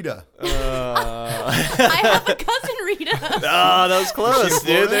Aunt Rita. I have a cousin Rita. Oh, that was close,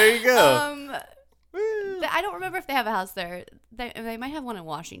 dude. There you go. I don't remember if they have a house there. They might have one in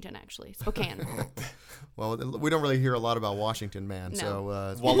Washington, actually. Spokane. Well, we don't really hear a lot about Washington Man. No.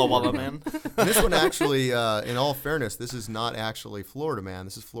 So Walla Walla Man. This one actually, in all fairness, this is not actually Florida Man.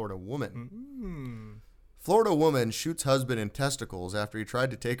 This is Florida Woman. Florida woman shoots husband in testicles after he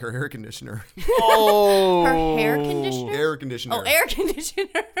tried to take her air conditioner. Oh. Her hair conditioner? Air conditioner. Oh, air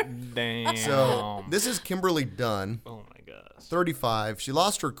conditioner. Damn. So this is Kimberly Dunn. Oh my gosh. 35. She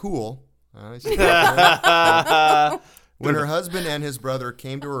lost her cool. When her husband and his brother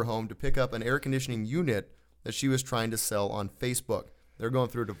came to her home to pick up an air conditioning unit that she was trying to sell on Facebook. They're going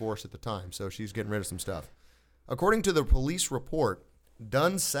through a divorce at the time, so she's getting rid of some stuff. According to the police report,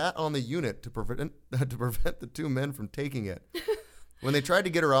 Dunn sat on the unit to prevent the two men from taking it. When they tried to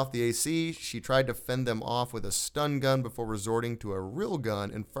get her off the AC, she tried to fend them off with a stun gun before resorting to a real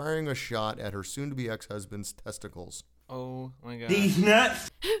gun and firing a shot at her soon-to-be ex-husband's testicles. Oh my god. These nuts.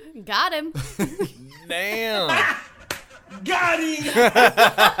 Got him. Damn. Got him.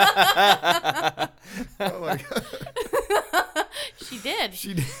 Oh my god. She did.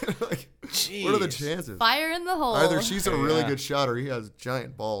 She did. Like, what are the chances? Fire in the hole. Either she's a really good shot or he has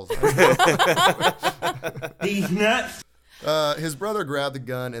giant balls. These nuts. His brother grabbed the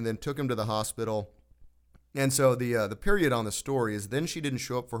gun and then took him to the hospital. And so the period on the story is then she didn't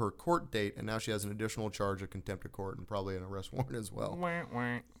show up for her court date, and now she has an additional charge of contempt of court and probably an arrest warrant as well.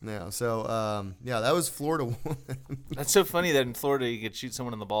 Yeah. So that was Florida woman. That's so funny that in Florida you could shoot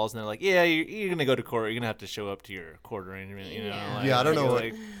someone in the balls and they're like, "Yeah, you're gonna go to court. You're gonna have to show up to your court arraignment." You know? Like, yeah, I don't know.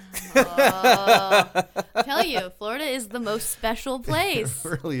 Like, I tell you, Florida is the most special place.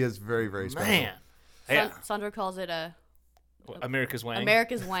 It really is very, very special. Man. Yeah. Sandra calls it a America's Wang.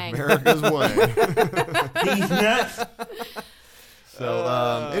 America's Wang. America's Wang. These nuts.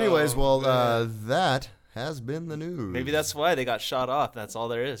 So, anyways, that has been the news. Maybe that's why they got shot off. That's all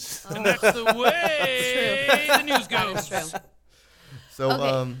there is. And that's the way the news goes. True. So,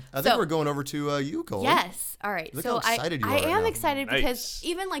 Okay, I think we're going over to you, Coley. Yes. All right. Look so how excited you are I right am now. excited Nice. because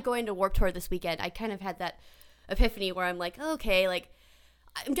even like going to Warped Tour this weekend, I kind of had that epiphany where I'm like, okay, like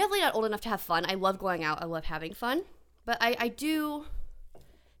I'm definitely not old enough to have fun. I love going out. I love having fun. But I do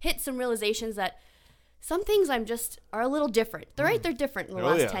hit some realizations that some things are a little different. They're different in the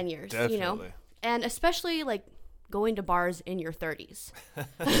last 10 years, definitely. you know? And especially like going to bars in your 30s.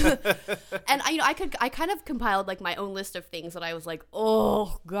 And I kind of compiled like my own list of things that I was like,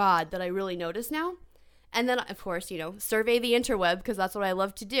 oh God, that I really notice now. And then of course, survey the interweb because that's what I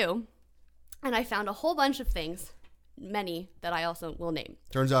love to do. And I found a whole bunch of things, many that I also will name.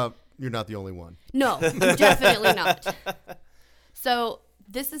 Turns out you're not the only one. No, definitely not. So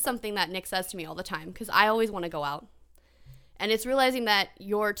this is something that Nick says to me all the time because I always want to go out. And it's realizing that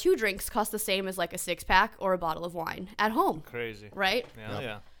your 2 drinks cost the same as like a 6-pack or a bottle of wine at home. Crazy. Right?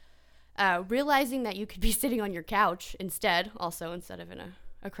 Yeah. Realizing that you could be sitting on your couch instead of in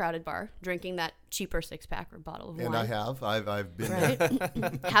a crowded bar, drinking that cheaper 6-pack or bottle of wine. And I have. I've been right?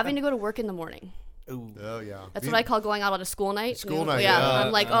 Having to go to work in the morning. Ooh. Oh, yeah. That's what I call going out on a school night. School night, yeah. yeah.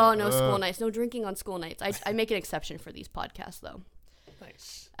 I'm like, oh, no school nights. No drinking on school nights. I make an exception for these podcasts, though.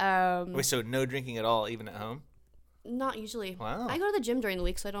 Nice. Wait, so no drinking at all, even at home? Not usually. Wow. I go to the gym during the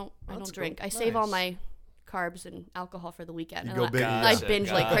week, so I don't drink. I save all my carbs and alcohol for the weekend. You And go big, I yeah.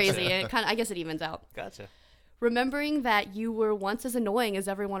 binge like crazy, and I guess it evens out. Gotcha. Remembering that you were once as annoying as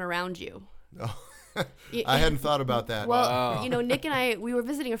everyone around you. Oh. I hadn't thought about that. Well, Nick and we were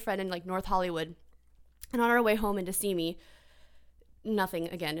visiting a friend in like North Hollywood, and on our way home into Simi, nothing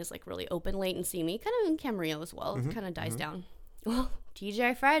again is like really open late in Simi, kind of in Camarillo as well. It kind of dies down. Well,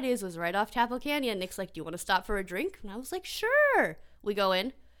 TGI Fridays was right off Chapel Canyon. Nick's like, "Do you want to stop for a drink?" And I was like, "Sure." We go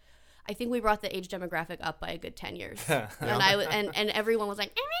in. I think we brought the age demographic up by a good 10 years, and everyone was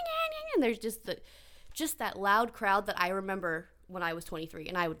like, and there's just that loud crowd that I remember when I was 23,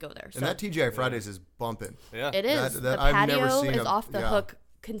 and I would go there. So and that TGI Fridays is bumping. Yeah, it is. That the I've never patio seen is off the hook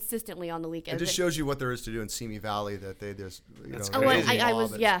consistently on the It weekends. just shows you what there is to do in Simi Valley that they just I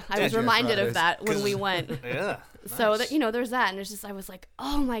was reminded of that when we went. Yeah. So that there's that, and it's just I was like,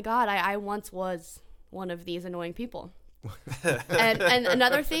 oh my god, I once was one of these annoying people. and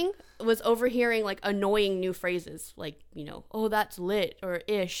another thing was overhearing like annoying new phrases like oh that's lit or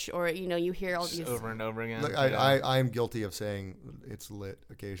ish or you hear all these over and over again. Look, I am guilty of saying it's lit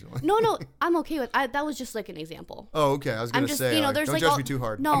occasionally. No, I'm okay with that. Was just like an example. Oh, okay. I was gonna say there's don't like judge me too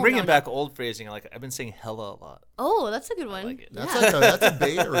hard. I'm bringing back old phrasing. Like I've been saying hella a lot. Oh, that's a good one. Like That's a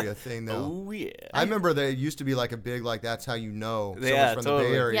Bay Area thing though. Oh yeah. I remember there used to be like a big like that's how you know someone's from totally. the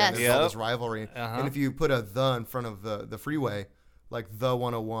Bay Area. Yes. And there's all this rivalry. And if you put a "the" in front of the freeway, like the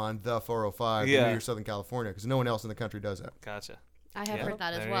 101, the 405, you know you're Southern California because no one else in the country does that. Gotcha. I have heard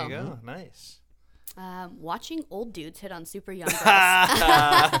that as well. There you go. Nice. Watching old dudes hit on super young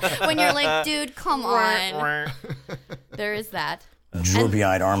girls. When you're like, dude, come on. There is that.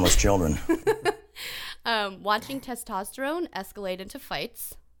 Droopy-eyed, armless children. Watching testosterone escalate into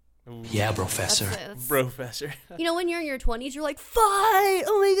fights. Yeah, Professor. Professor. When you're in your 20s, you're like, fight!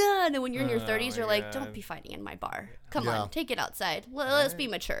 Oh my god! And when you're in your 30s, you're like, don't be fighting in my bar. Come on, take it outside. Let's be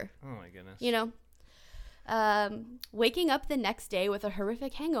mature. Oh my goodness. Waking up the next day with a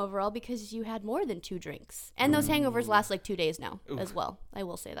horrific hangover all because you had more than 2 drinks. And those hangovers last like 2 days now as well. I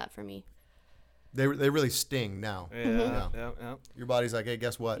will say that for me. They really sting now. Yeah. Your body's like, hey,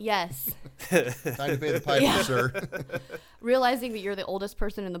 guess what? Yes. Time to pay the piper, sir. Realizing that you're the oldest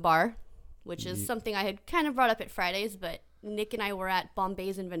person in the bar, which is something I had kind of brought up at Fridays, but Nick and I were at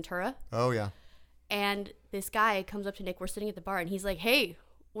Bombay's in Ventura. Oh, yeah. And this guy comes up to Nick. We're sitting at the bar, and he's like, hey,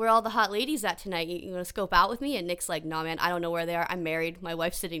 where are all the hot ladies at tonight? You going to scope out with me? And Nick's like, nah, man, I don't know where they are. I'm married. My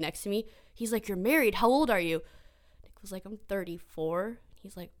wife's sitting next to me. He's like, you're married? How old are you? Nick was like, I'm 34.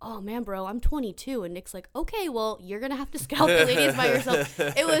 He's like, oh, man, bro, I'm 22. And Nick's like, okay, well, you're going to have to scout the ladies by yourself.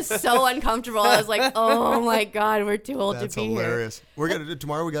 It was so uncomfortable. I was like, oh, my God, we're too old to be hilarious. Here.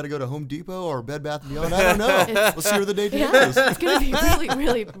 Tomorrow we got to go to Home Depot or Bed Bath & Beyond. I don't know. We'll see where the day is. It's going to be a really,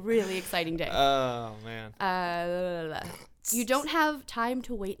 really, really exciting day. Oh, man. You don't have time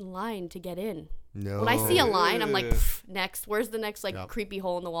to wait in line to get in. No. When I see a line, I'm like, next. Where's the next creepy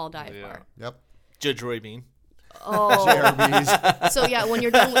hole in the wall dive bar? Yep. Judge Roy Bean. Oh. JRBs. So yeah, when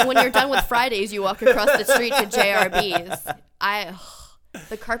you're done with Fridays, you walk across the street to JRBs.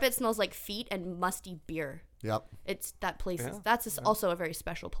 The carpet smells like feet and musty beer. Yep. It's that place. That's also a very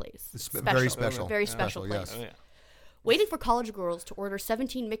special place. Very special. Very special place. Yes. Oh, yeah. Waiting for college girls to order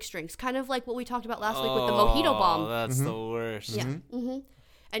 17 mixed drinks, kind of like what we talked about last week with the mojito bomb. That's the worst. Yeah. Mm-hmm.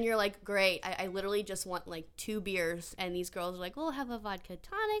 And you're like, great, I literally just want like 2 beers. And these girls are like, we'll have a vodka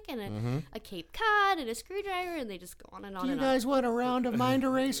tonic and a Cape Cod and a screwdriver. And they just go on and on Do you and guys want a round of mind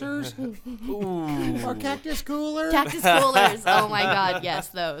erasers? Or cactus coolers? Cactus coolers. Oh my God, yes,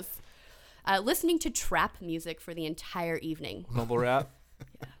 those. Listening to trap music for the entire evening. Mumble rap?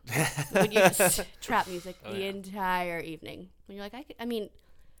 Yeah. Trap music the entire evening. When you're like,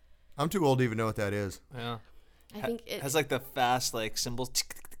 I'm too old to even know what that is. Yeah. I think it has like the fast like cymbals.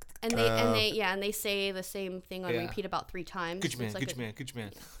 And they say the same thing on repeat about 3 times. Gucci man, like Gucci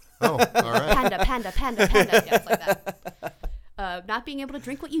man. Oh, all right. Panda. Yeah, it's like that. Not being able to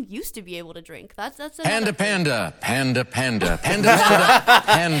drink what you used to be able to drink. That's Panda. Yes!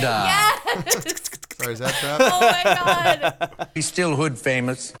 Sorry, is that trap? Oh my God. He's still hood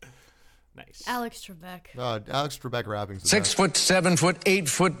famous. Nice. Alex Trebek. Alex Trebek rapping. 6 foot, 7 foot, 8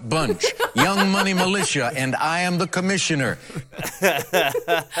 foot bunch. Young Money Militia, and I am the commissioner.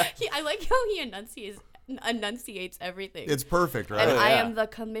 I like how he enunciates everything. It's perfect, right? And I am the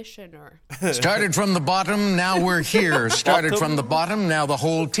commissioner. Started from the bottom, now we're here. Started from the bottom, now the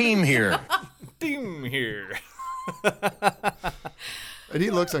whole team here. Team here. And he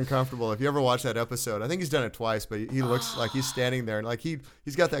looks uncomfortable. If you ever watch that episode, I think he's done it twice, but he looks like he's standing there and like he's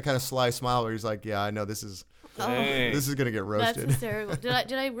got that kind of sly smile where he's like, yeah, I know this is gonna get roasted. That's hysterical.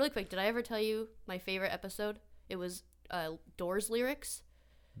 Did I really quick? Did I ever tell you my favorite episode? It was Doors lyrics.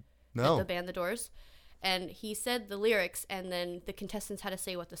 No. The band The Doors. and he said the lyrics, and then the contestants had to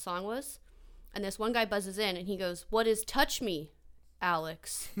say what the song was. And this one guy buzzes in, and he goes, "What is touch me,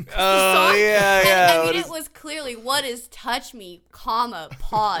 Alex?" Oh, yeah. And I mean, it was clearly, "What is touch me, comma,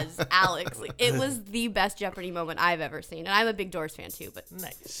 pause, Alex." Like, it was the best Jeopardy moment I've ever seen. And I'm a big Doors fan, too, but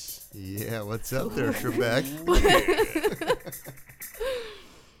nice. Yeah, what's up there, Trebek?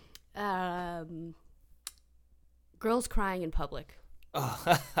 Girls crying in public.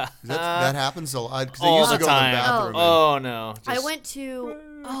 That happens a lot. Because All they usually the go time. in the bathroom. Oh, no. I went to,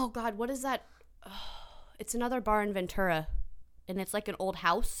 oh God, what is that? It's another bar in Ventura, and it's like an old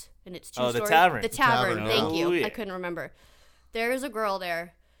house, and it's two stories. The Tavern. The Tavern, thank you. Yeah. I couldn't remember. There's a girl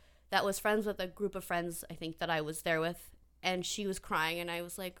there that was friends with a group of friends, I think, that I was there with, and she was crying, and I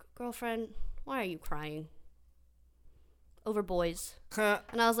was like, "Girlfriend, why are you crying? Over boys."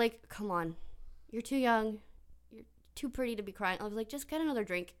 And I was like, "Come on, you're too young. You're too pretty to be crying." I was like, "Just get another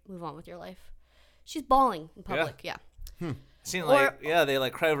drink, move on with your life." She's bawling in public, yeah. Seen they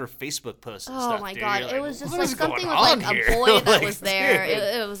like cry over Facebook posts and stuff. Oh my dude. God, You're it like, was just what like is something going with on like here? a boy that Like, was there. dude.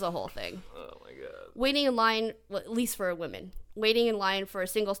 It was a whole thing. Oh my God. Waiting in line, well, at least for women, waiting in line for a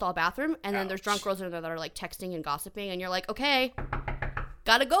single stall bathroom, and then there's drunk girls in there that are like texting and gossiping, and you're like, okay,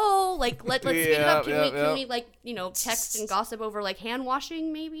 gotta go. Like let's speed it up. Can we like text and gossip over like hand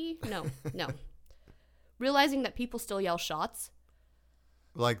washing maybe? No. Realizing that people still yell shots.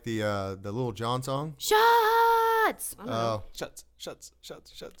 Like the Little John song? Shots! I don't know. Shots.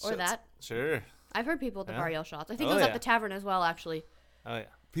 Or that. Sure. I've heard people at the Yeah. bar yell shots. I think Oh, it was yeah. at the tavern as well, actually. Oh, yeah.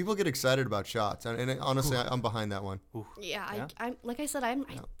 People get excited about shots, and honestly, I'm behind that one. Yeah, I'm like I said,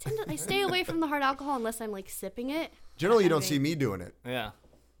 I stay away from the hard alcohol unless I'm like sipping it. Generally, you don't see me doing it. Yeah.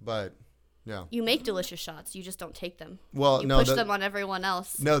 But, yeah. You make delicious shots, you just don't take them. Well, you no, push them on everyone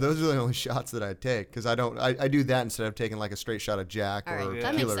else. No, those are the only shots that I take because I do that instead of taking like a straight shot of Jack All or right,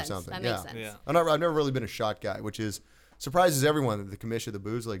 that tequila or makes sense. something. That yeah. makes sense. Yeah. I've never really been a shot guy, which surprises everyone that the commission of the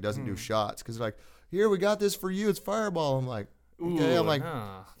Booze League doesn't do shots because they're like, here, we got this for you. It's Fireball. I'm like, okay. I'm like,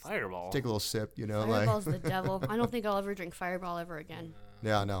 Fireball. Take a little sip, Fireball's like. the devil. I don't think I'll ever drink Fireball ever again.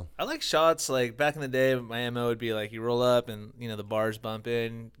 Yeah, no. I like shots. Like back in the day, my MO would be like, you roll up and the bars bump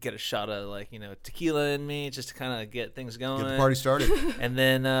in, get a shot of like tequila in me just to kind of get things going, Get the party started. And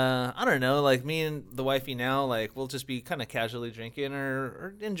then I don't know, like me and the wifey now, like we'll just be kind of casually drinking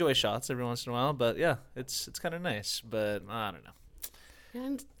or enjoy shots every once in a while. But yeah, it's kind of nice. But I don't know.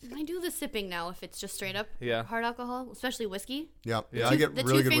 I do the sipping now if it's just straight up hard alcohol, especially whiskey. Yeah, I get the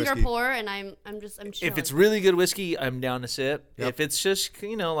really good two-finger whiskey. pour, and I'm chilling. If it's really good whiskey, I'm down to sip. Yep. If it's just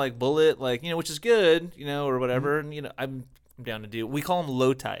like bullet, like which is good, or whatever, and I'm down to do. We call them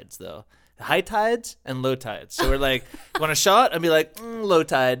low tides though, high tides and low tides. So we're like, want a shot? I'd be like low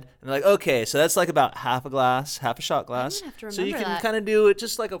tide, and they're like, okay, so that's like about half a shot glass. I'm gonna have to So you remember can that. kind of do it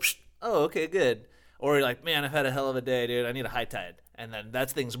just like oh, okay, good. Or you're like, man, I've had a hell of a day, dude. I need a high tide. And then that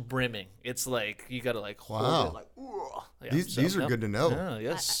thing's brimming. It's like, you got to like hold it like, yeah, These are good to know. Yeah,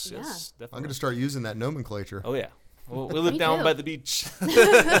 yes, definitely. I'm going to start using that nomenclature. Oh, yeah. We live down too. by the beach.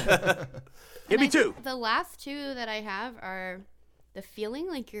 Hit me too. The last two that I have are the feeling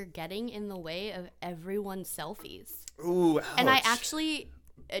like you're getting in the way of everyone's selfies. Ooh, ouch. And I actually,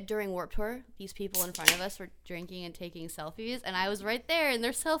 during Warped Tour, these people in front of us were drinking and taking selfies, and I was right there in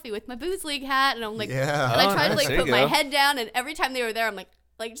their selfie with my Booze League hat, and I'm like, Yeah. and I Oh, tried to nice. like There you put my go. head down, and every time they were there, I'm like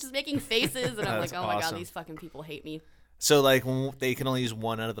just making faces, and I'm That's like, oh my God, awesome. these fucking people hate me. So, like, they can only use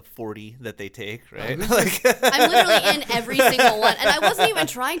one out of the 40 that they take, right? I'm literally in every single one, and I wasn't even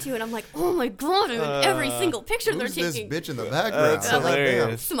trying to, and I'm like, oh my God, I'm in every single picture they're Who's this taking. bitch in the background? That's God damn.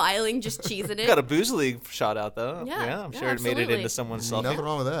 hilarious. Smiling, just cheesing it. Got a Booze League shot out, though. Yeah, I'm yeah, sure it made it absolutely. into someone's selfie. Nothing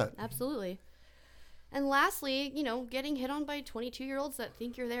wrong with that. Absolutely. And lastly, getting hit on by 22-year-olds that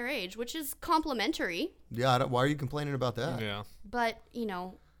think you're their age, which is complimentary. Yeah, why are you complaining about that? Yeah. But,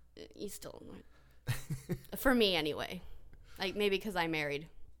 you still, for me anyway. Like, maybe because I'm married.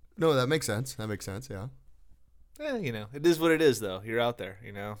 No, that makes sense. Yeah. Yeah, it is what it is, though. You're out there,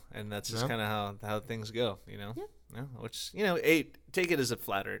 and that's just Yeah. kind of how things go, Yeah. Yeah, which, take it as a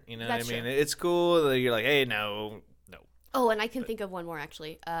flatter, That's what I mean? true. It's cool that you're like, hey, no. Oh, and I can think of one more,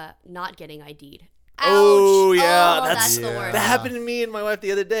 actually. Not getting ID'd. Ouch. Oh, yeah. Oh, that's the worst. That happened to me and my wife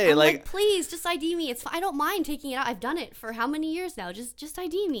the other day. I'm like, like, please, just ID me. It's fine. I don't mind taking it out. I've done it for how many years now? Just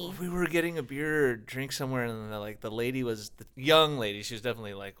ID me. we were getting a beer or drink somewhere, and the lady was the young lady. She was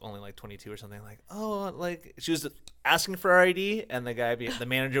definitely only 22 or something. Like, she was asking for our ID, and the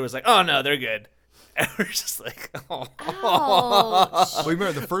manager was like, oh no, they're good. And we're just like, oh. Ouch. Well, you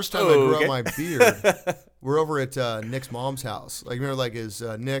remember the first time I grew out my beard, we're over at Nick's mom's house. Like, remember, like, his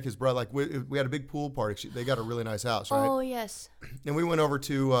brother, like, we had a big pool party. They got a really nice house, right? Oh, yes. And we went over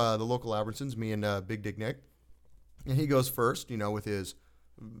to the local Albertsons, me and Big Dick Nick. And he goes first, with his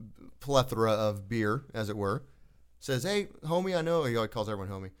plethora of beer, as it were. Says, hey, homie, I know. He always calls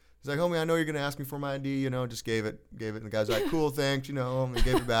everyone homie. He's like, homie, I know you're going to ask me for my ID, just gave it. And the guy's like, cool, thanks, and he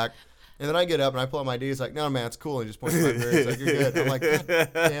gave it back. And then I get up and I pull out my ID. He's like, no, man, it's cool. And he just points to my beard. He's like, you're good. I'm like, God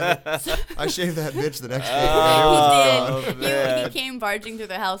damn it. I shaved that bitch the next day. He came barging through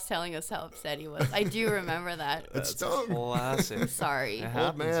the house telling us how upset he was. I do remember that. It stung. Classic. I'm sorry.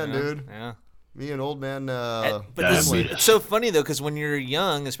 Old man, dude. Yeah. Me and old man. But it's so funny though, because when you're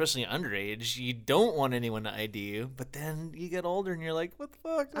young, especially underage, you don't want anyone to ID you. But then you get older and you're like, "What the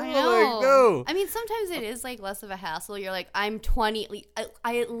fuck?" I know. Like, no. I mean, sometimes it is like less of a hassle. You're like, I'm 20.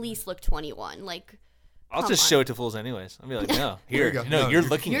 I at least look 21. Like, I'll just show it to fools anyways. I'll be like, no, here, you go. no, No, you're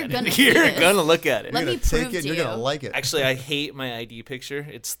looking at gonna it. see You're this. gonna look at it. Let me prove to You're you. gonna like it. Actually, I hate my ID picture.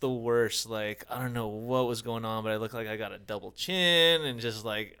 It's the worst. Like, I don't know what was going on, but I look like I got a double chin and just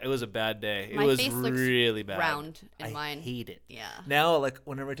like it was a bad day. It My was face looks really bad. round in I mine. hate it. Yeah. Now, like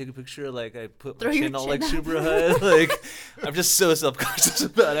whenever I take a picture, like I put Throw my your chin all chin like up. super high. Like I'm just so self-conscious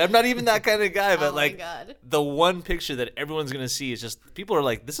about it. I'm not even that kind of guy, but Oh my like God. the one picture that everyone's gonna see is just people are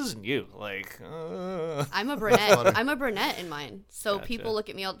like, this isn't you. Like, I'm a brunette. I'm a brunette in mine. So Gotcha. people look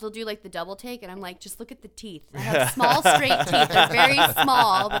at me, they'll do like the double take, and I'm like, just look at the teeth. I have small, straight teeth. They're very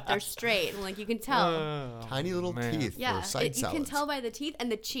small, but they're straight. And like, you can tell. Tiny little teeth Yeah, for side you can salads. tell by the teeth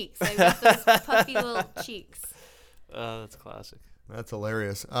and the cheeks. I've got those puffy little cheeks. Oh, that's classic. That's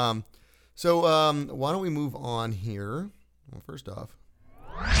hilarious. So why don't we move on here? Well, first off,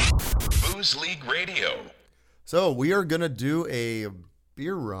 Booze League Radio. so we are gonna do a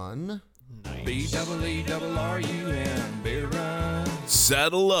beer run. B-double-E-double-R-U-N, beer run.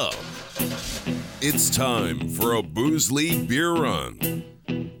 Saddle up. It's time for a Booze League beer run.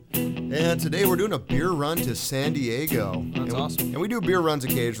 And today we're doing a beer run to San Diego. That's awesome. And we do beer runs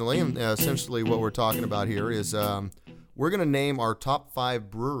occasionally. And essentially what we're talking about here is we're going to name our top 5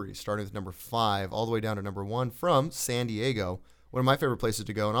 breweries, starting with number 5 all the way down to number 1 from San Diego. One of my favorite places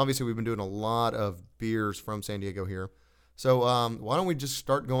to go. And obviously we've been doing a lot of beers from San Diego here. So why don't we just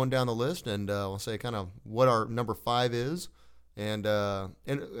start going down the list and we'll say kind of what our number 5 is. And a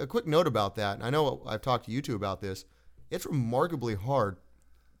quick note about that. I know I've talked to you two about this. It's remarkably hard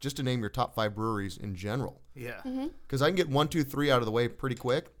just to name your top 5 breweries in general. Yeah. Because I can get 1, 2, 3 out of the way pretty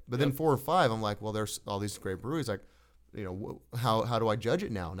quick. But then 4 or 5, I'm like, well, there's all these great breweries. Like, how do I judge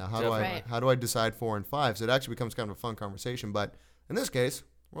it now? Now, how do I decide 4 and 5? So it actually becomes kind of a fun conversation. But in this case,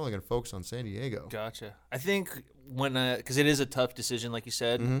 we're only going to focus on San Diego. Gotcha. I think because it is a tough decision, like you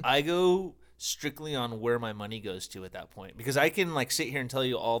said, I go strictly on where my money goes to at that point, because I can like sit here and tell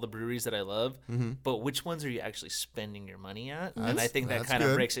you all the breweries that I love, but which ones are you actually spending your money at? And I think that kind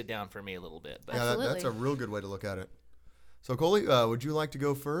of breaks it down for me a little bit. But Yeah, that's a real good way to look at it. So Coley, would you like to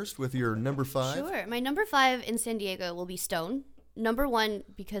go first with your number 5? Sure. My number 5 in San Diego will be Stone. Number 1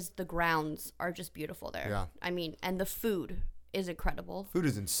 because the grounds are just beautiful there. Yeah. I mean, and the food is incredible. Food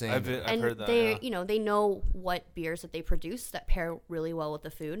is insane. I've heard that. They know what beers that they produce that pair really well with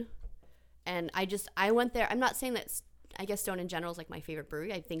the food. And I went there. I'm not saying that, I guess Stone in general is like my favorite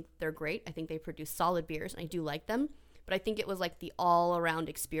brewery. I think they're great. I think they produce solid beers, and I do like them. But I think it was like the all-around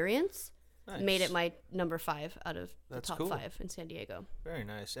experience made it my number 5 out of the top 5 in San Diego. Very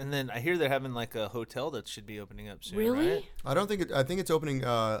nice. And then I hear they're having like a hotel that should be opening up soon. Really? Right? I think it's opening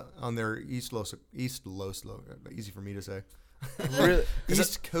on their East Los, easy for me to say. Really?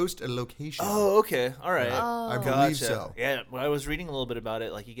 East Coast location. Oh, okay. All right. I believe so. Yeah, when I was reading a little bit about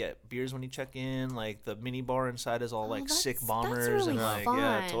it, like you get beers when you check in, like the mini bar inside is all like sick bombers really and like fun.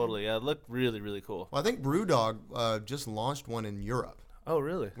 yeah, totally. Yeah, it looked really, really cool. Well, I think Brewdog just launched one in Europe. Oh,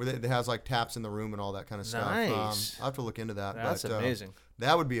 really? Where it has like taps in the room and all that kind of stuff. Nice. I'll have to look into that. That's amazing.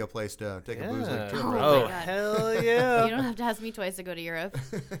 That would be a place to take a booze league trip. Oh, my God. hell yeah. You don't have to ask me twice to go to Europe.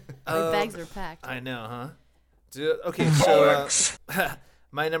 My bags are packed. I know, huh? Okay, so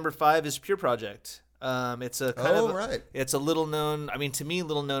my number 5 is Pure Project. It's a it's a little known, to me,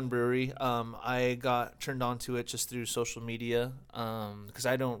 little known brewery. I got turned on to it just through social media because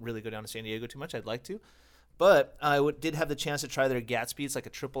I don't really go down to San Diego too much. I'd like to, but I did have the chance to try their Gatsby. It's like a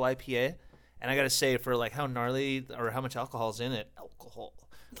triple IPA, and I got to say, for like how gnarly or how much alcohol is in it,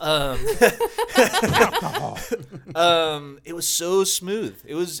 it was so smooth.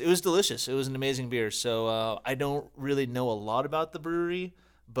 It was delicious. It was an amazing beer. So I don't really know a lot about the brewery,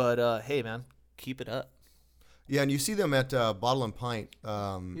 but hey, man, keep it up. Yeah, and you see them at Bottle and Pint.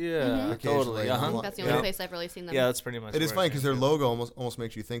 Yeah, totally. I think that's the only place I've really seen them. Yeah, that's pretty much. It is funny because their logo almost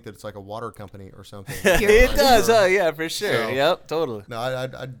makes you think that it's like a water company or something. It does. Oh, yeah, for sure. So, yep, totally. No,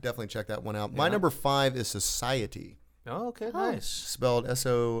 I'd definitely check that one out. My number 5 is Society. Oh, okay, nice. Spelled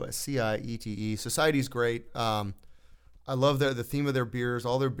Societe. Society's great. I love the theme of their beers.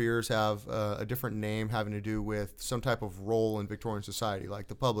 All their beers have a different name having to do with some type of role in Victorian society, like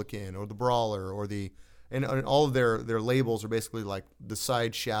the publican or the brawler or the and all of their labels are basically like the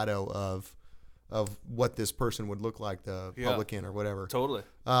side shadow of what this person would look like, the publican or whatever. Totally.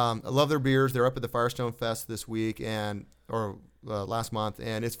 I love their beers. They're up at the Firestone Fest this week or last month,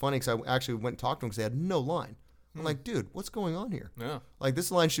 and it's funny because I actually went and talked to them because they had no line. I'm like, dude, what's going on here? Yeah. Like, this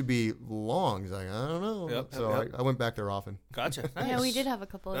line should be long. He's like, I don't know. Yep, so yep. I went back there often. Gotcha. Nice. Yeah, we did have a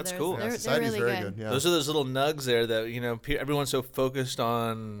couple of That's theirs. cool. They're really very good. Yeah. Those are those little nugs there that, everyone's so focused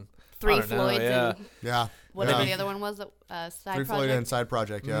on. Three Floyds and yeah. whatever the other one was, Side Three Project. Floyd and Side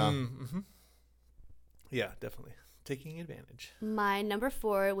Project, yeah. Mm-hmm. Yeah, definitely. Taking advantage. My number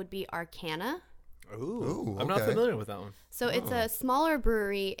 4 would be Arcana. Ooh, I'm not familiar with that one. So it's a smaller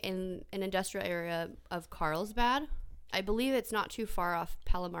brewery in an industrial area of Carlsbad. I believe it's not too far off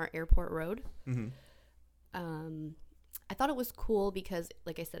Palomar Airport Road. Mm-hmm. I thought it was cool because,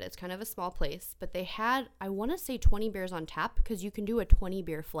 like I said, it's kind of a small place, but they had, I want to say 20 beers on tap because you can do a 20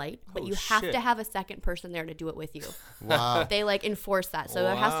 beer flight, but you have to have a second person there to do it with you. Wow. They enforce that. So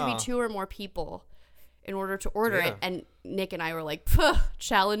there has to be 2 or more people in order to order it. And Nick and I were like,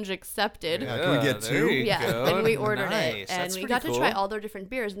 challenge accepted. Yeah, can we get 2? Yeah, and we ordered Nice. it. And That's we pretty got cool. to try all their different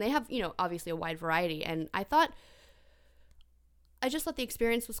beers. And they have, obviously a wide variety. And I just thought the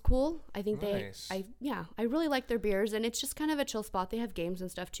experience was cool. I think I really like their beers, and it's just kind of a chill spot. They have games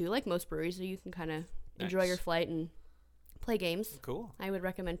and stuff too, like most breweries, so you can kind of enjoy your flight and play games. Cool. I would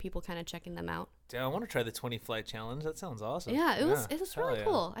recommend people kind of checking them out. Yeah, I want to try the 20 flight challenge. That sounds awesome. Yeah, it was Hell really yeah.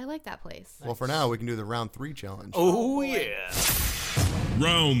 cool. I like that place. Well, for now, we can do the round 3 challenge. Oh yeah.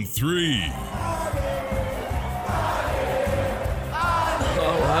 Round 3.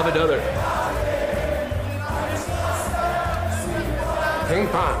 I'll have another. Ping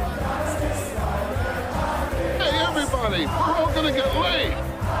pong. Hey, everybody, we're all gonna get late.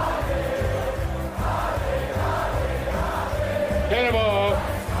 Cannonball.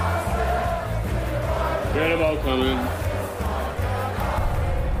 Cannonball coming.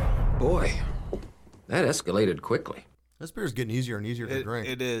 Boy, that escalated quickly. This beer's getting easier and easier to drink.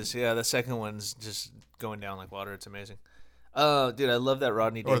 It is, yeah. The second one's just going down like water. It's amazing. Dude, I love that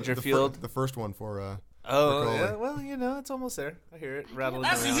Rodney Dangerfield. The first one for Oh, yeah. Well, it's almost there. I hear it rattling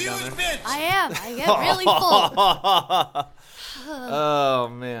around down there. Bitch. I get really full. Oh,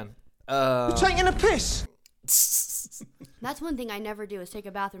 man. You're taking a piss. That's one thing I never do is take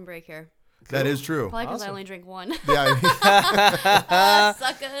a bathroom break here. That is true. Probably because I only drink one. Yeah.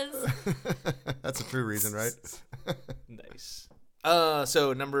 Suckers. That's a true reason, right? Nice.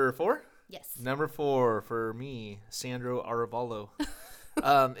 So number 4? Yes. Number 4 for me, Sandro Arevalo,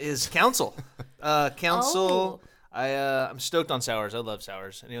 is Council. Council. I'm stoked on sours. I love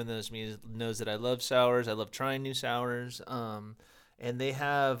sours. Anyone that knows me knows that I love sours. I love trying new sours. And they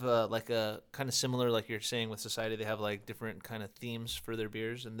have like a kind of similar, like you're saying with Society, they have like different kind of themes for their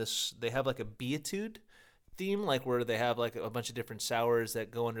beers. And they have like a Beatude theme, like where they have like a bunch of different sours that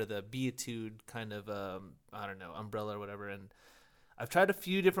go under the Beatude kind of, umbrella or whatever. And I've tried a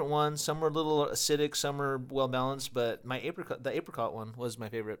few different ones. Some were a little acidic, some are well balanced, but the apricot one was my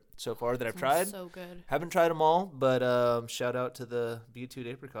favorite so far that I've tried. So good. Haven't tried them all, but shout out to the Beatude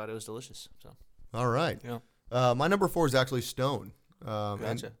apricot. It was delicious. So. All right. Yeah. My number 4 is actually Stone. Gotcha.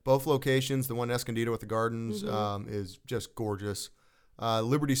 And both locations, the one in Escondido with the gardens is just gorgeous.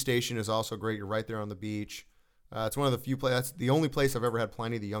 Liberty Station is also great. You're right there on the beach. It's one of the few places. That's the only place I've ever had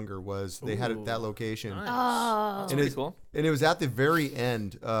Pliny the Younger was they had it at that location. Nice. Oh, that's pretty cool. And it was at the very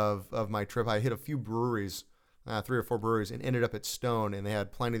end of my trip. I hit a few breweries, 3 or 4 breweries, and ended up at Stone. And they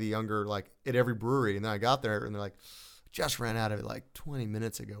had Pliny the Younger like at every brewery. And then I got there and they're like, just ran out of it like 20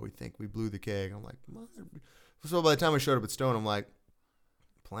 minutes ago. We think we blew the keg. I'm like, mother. So by the time I showed up at Stone, I'm like,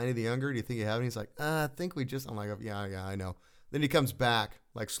 Pliny the Younger, do you think you have it? He's like, I think we just, I'm like, yeah, I know. Then he comes back,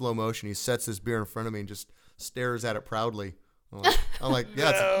 like slow motion. He sets this beer in front of me and just stares at it proudly. I'm like yeah,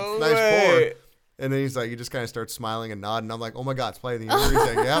 it's a nice pour. And then he's like, he just kind of starts smiling and nodding. I'm like, oh my God, it's Pliny the Younger.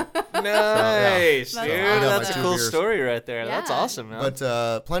 He's like, yeah. Nice, so, dude. yeah. That's a cool story right there. Yeah. That's awesome, man.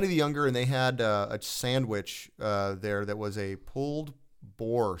 But Pliny the Younger, and they had a sandwich there that was a pulled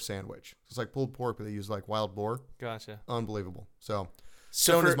boar sandwich. It's like pulled pork, but they used like wild boar. Gotcha. Unbelievable. So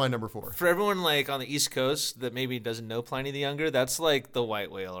Stone is my number 4. For everyone like on the East Coast that maybe doesn't know Pliny the Younger, that's like the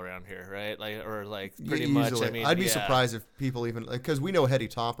white whale around here, right? Like or like pretty much. I mean, I'd be surprised if people even because we know Hetty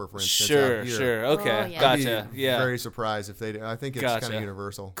Topper, for instance. Sure, out here. sure, okay, Oh, yeah. gotcha. I'd be Yeah, very surprised if they. I think it's kind of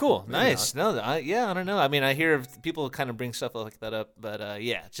universal. Cool, Maybe nice. not. No, I don't know. I mean, I hear people kind of bring stuff like that up, but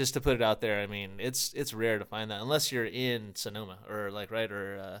yeah, just to put it out there. I mean, it's rare to find that unless you're in Sonoma or like right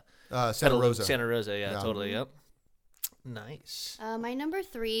or Santa Rosa. Santa Rosa, yeah. Totally. Yep. Nice. My number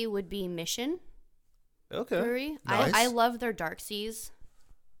 3 would be Mission Okay. Brewery. Nice. I love their Dark Seas,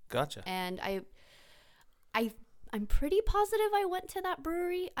 Gotcha. and I'm pretty positive I went to that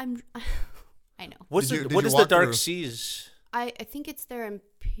brewery. I know. What Did is you the walk Dark through? I Seas? think it's their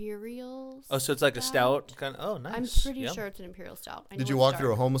Imperial. Oh, so it's like a stout kind of. Oh, nice. I'm pretty Yep. sure it's an Imperial Stout. I Did know you it's walk through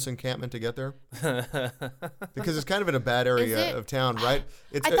a dark. homeless encampment to get there? Because it's kind of in a bad Is area it? of town, right?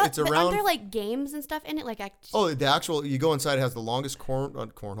 It's I thought, it's but around. aren't there like games and stuff in it? Like Oh, the actual, you go inside, it has the longest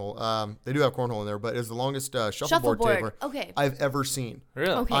cornhole. They do have cornhole in there, but it's the longest shuffleboard table Okay. I've ever seen.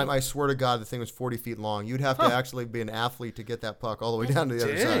 Really? Okay. I swear to God, the thing was 40 feet long. You'd have to actually be an athlete to get that puck all the way down to the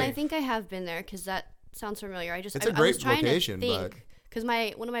other Dang. And I side. think I have been there because that sounds familiar. It's I a was great trying location, to but- think because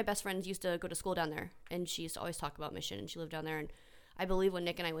one of my best friends used to go to school down there, and she used to always talk about Mission, and she lived down there. And I believe when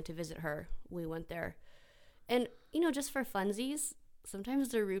Nick and I went to visit her, we went there, and just for funsies, sometimes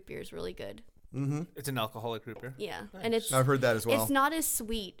their root beer is really good. Mm-hmm. It's an alcoholic root beer. Yeah, Nice. and it's I've heard that as well. It's not as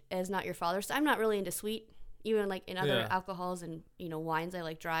sweet as Not Your Father's. I'm not really into sweet, even like in other Yeah. alcohols and wines. I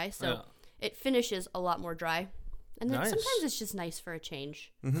like dry, so Yeah. it finishes a lot more dry, and then Nice. sometimes it's just nice for a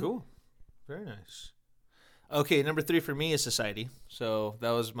change. Cool. Very nice. Okay, number 3 for me is Society. So that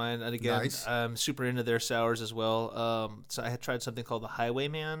was mine. And again, Nice. I'm super into their sours as well. So I had tried something called the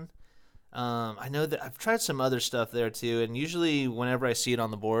Highwayman. I know that I've tried some other stuff there too. And usually whenever I see it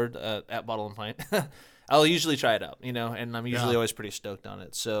on the board at Bottle and Pint, I'll usually try it out, and I'm usually always pretty stoked on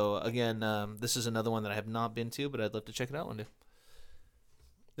it. So again, this is another one that I have not been to, but I'd love to check it out one day.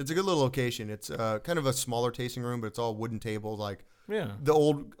 It's a good little location. It's kind of a smaller tasting room, but it's all wooden tables. Like Yeah. the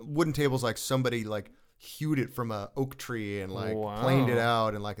old wooden tables, like somebody like hewed it from a oak tree and like planed it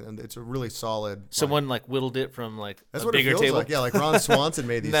out, and it's a really solid. Someone like whittled it from like That's a what it bigger feels table. like. Yeah, like Ron Swanson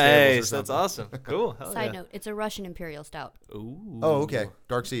made these tables. Nice, Or that's something. awesome. Cool. Hell Side yeah. note: it's a Russian Imperial Stout. Ooh. Oh, okay.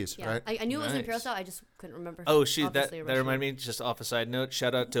 Dark Seas, Yeah, right? I knew it was an Nice. Imperial Stout. I just couldn't remember. Oh shoot, that Obviously a that Russian reminded me. Just off a side note,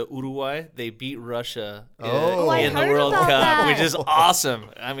 shout out to Uruguay. They beat Russia Oh. I in the heard World about Cup, that. which is awesome.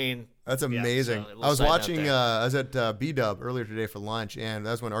 I mean, That's yeah, amazing. so a little I was side note watching. there. I was at B-Dub earlier today for lunch, and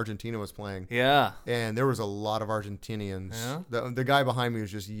that's when Argentina was playing. Yeah. And there was a lot of Argentinians. Yeah? The guy behind me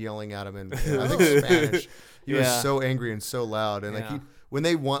was just yelling at him in I think Spanish. He was Yeah. so angry and so loud, and Yeah. when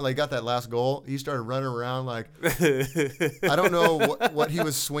they got that last goal, he started running around like I don't know what he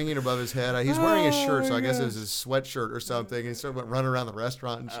was swinging above his head. He's wearing his shirt, so I guess it was his sweatshirt or something. And he started running around the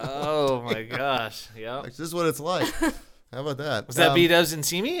restaurant. And Oh my gosh. Yeah. like, this is what it's like. How about that? Was that B-Dubs and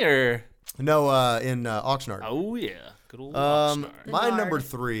Simi or? No, in Oxnard. Oh yeah, good old Oxnard. My Nard. number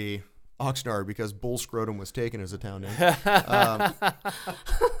 3, Oxnard, because Bull Scrotum was taken as a town name.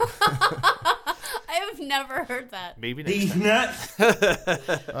 I have never heard that. Maybe next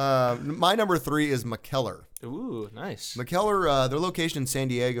time. My number 3 is McKellar. Ooh, nice. McKellar, their location in San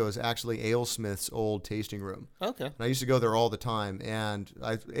Diego is actually AleSmith's old tasting room. Okay. And I used to go there all the time, and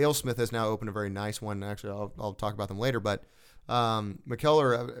AleSmith has now opened a very nice one. Actually, I'll talk about them later, but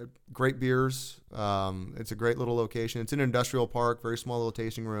McKellar, great beers. It's a great little location. It's an industrial park, very small little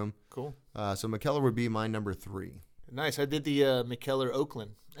tasting room. Cool. So McKellar would be my number 3. Nice. I did the McKellar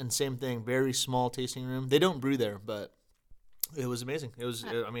Oakland, and same thing. Very small tasting room. They don't brew there, but it was amazing. It was,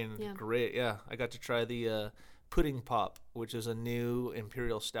 yeah. great. Yeah, I got to try the Pudding Pop, which is a new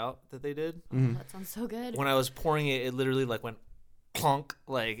imperial stout that they did. Mm-hmm. That sounds so good. When I was pouring it, it literally like went plonk.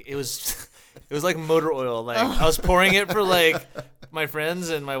 Like it was like motor oil. Like I was pouring it for like my friends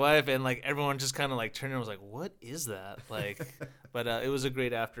and my wife, and like everyone just kind of like turned and was like, "What is that?" Like, but it was a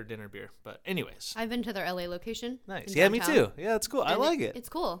great after dinner beer. But anyways, I've been to their LA location. nice. in Yeah, me downtown. too. Yeah, it's cool. I And like it. It's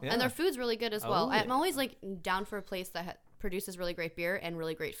cool, Yeah. and their food's really good as well. Oh, yeah. I'm always like down for a place that produces really great beer and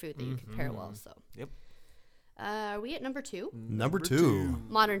really great food that you can pair well. So, Yep. are we at number 2? Number 2.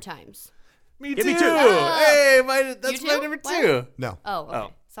 Modern Times. Me Give too. me two. Hey, that's You my too? number What? 2. No. Oh, okay.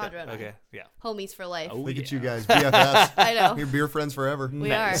 Oh, Sandra and I. Okay, yeah. Homies for life. Oh, Look at you yeah. guys, BFFs. I know. You're beer friends forever. We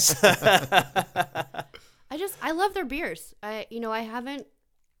Nice. I love their beers. I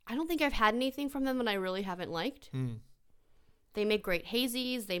don't think I've had anything from them that I really haven't liked. They make great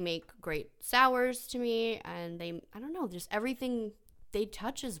hazies, they make great sours to me, and I don't know, just everything they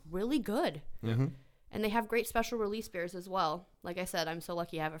touch is really good. Mm-hmm. And they have great special release beers as well. Like I said, I'm so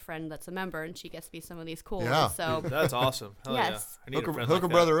lucky I have a friend that's a member, and she gets me some of these coolers. Yeah. So That's awesome. Hell yes. Yeah. I need a friend Hook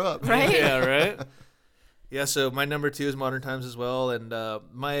like a brother up. Right? Yeah, right? Yeah, so my number 2 is Modern Times as well, and I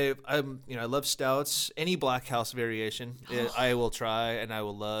love stouts. Any Black House variation, I will try and I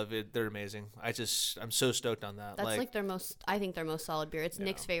will love it. They're amazing. I'm so stoked on that. That's like their most. I think their most solid beer. It's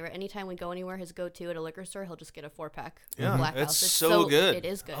Nick's favorite. Anytime we go anywhere, his go-to at a liquor store, he'll just get a 4-pack. Yeah, Black it's House. so good. It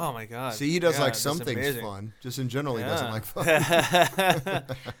is good. Oh my god. See, he does like it's some things amazing. fun. Just in general, he doesn't like fun.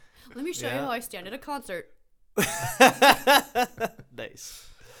 Let me show you how I stand at a concert. Nice.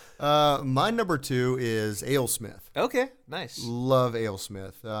 My number 2 is AleSmith. Okay, nice. Love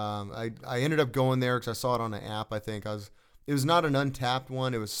AleSmith. I ended up going there because I saw it on an app. I think it was not an Untapped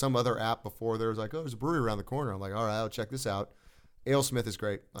one. It was some other app before. There was like, oh, there's a brewery around the corner. I'm like, all right, I'll check this out. AleSmith is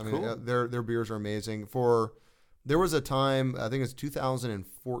great. I mean, Cool. their beers are amazing. There was a time, I think it's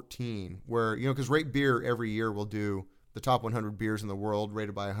 2014, where because Rate Beer every year will do the top 100 beers in the world,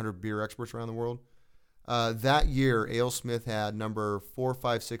 rated by 100 beer experts around the world. That year, AleSmith had number 4,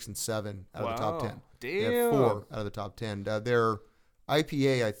 5, 6, and 7 out of the top 10. Damn. They had 4 out of the top 10. Their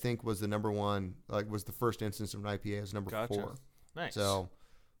IPA, I think, was the number 1. Was the first instance of an IPA as number 4. Nice. So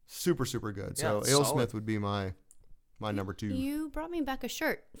super, super good. Yeah, so AleSmith solid. would be my number 2. You brought me back a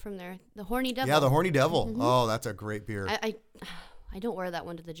shirt from there, the Horny Devil. Yeah, the Horny Devil. Mhm. Oh, that's a great beer. I don't wear that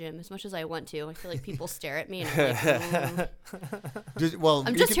one to the gym as much as I want to. I feel like people stare at me and I'm like,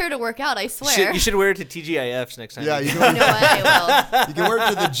 I'm just here to work out, I swear. You should wear it to TGIFs next time. Yeah, you know what? I will. You can wear it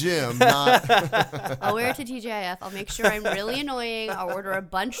to the gym, not. I'll wear it to TGIF. I'll make sure I'm really annoying. I'll order a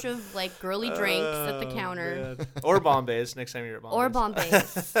bunch of like girly drinks at the counter. Man. Or Bombays next time you're at Bombays. Or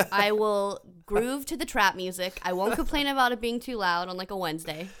Bombays. I will groove to the trap music. I won't complain about it being too loud on like a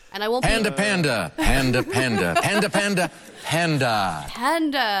Wednesday. And I won't Panda, be... panda, panda, panda, panda, panda, panda.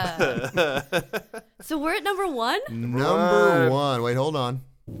 Panda. So we're at number 1? Number 1. Wait, hold on.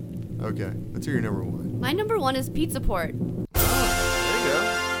 Okay, let's hear your number 1. My number 1 is Pizza Port. There you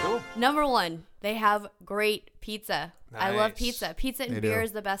go. Cool. Number 1, they have great pizza. I love Nice. pizza. Pizza and They beer do.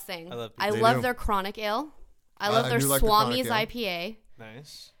 is the best thing. I love I pizza. They love do. their chronic ale. I love I their do like the chronic Swami's ale. IPA.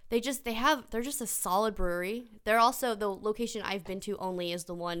 Nice. They're just a solid brewery. They're also, the location I've been to only is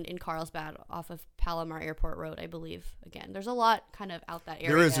the one in Carlsbad off of Palomar Airport Road, I believe. Again, there's a lot kind of out that area.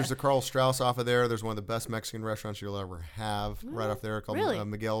 There is. There's a Carl Strauss off of there. There's one of the best Mexican restaurants you'll ever have right off there called Really?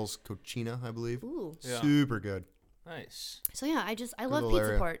 Miguel's Cochina, I believe. Ooh. Yeah. Super good. Nice. So yeah, I love little Pizza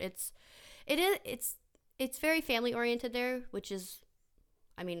area. Port. It's very family oriented there, which is,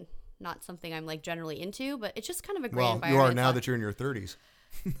 I mean, not something I'm like generally into, but it's just kind of a great Well, environment. you are It's now not- that you're in your 30s.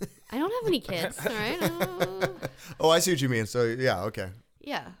 I don't have any kids, all right? Oh, I see what you mean. So yeah, okay.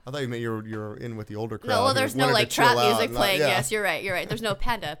 Yeah. I thought you meant you're in with the older crowd. No, well, who there's no wanted to like chill trap out, music not- playing. yeah. Yes, you're right. There's no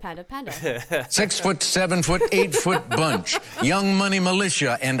panda. 6 foot, 7 foot, 8 foot bunch. Young money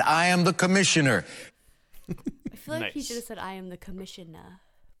militia, and I am the commissioner. I feel like he Nice. should have said, "I am the commissioner,"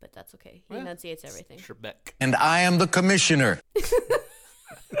 but that's okay. He enunciates everything. Trebek. And I am the commissioner. That's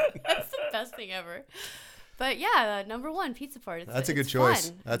the best thing ever. But yeah, number 1, Pizza Port. That's a good it's choice.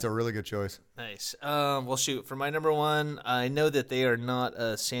 fun. That's a really good choice. Nice. Well, shoot. For my number 1, I know that they are not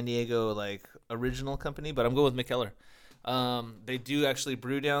a San Diego like original company, but I'm going with McKellar. They do actually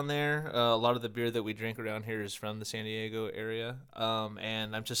brew down there. A lot of the beer that we drink around here is from the San Diego area.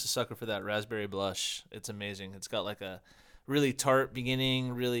 And I'm just a sucker for that raspberry blush. It's amazing. It's got like a really tart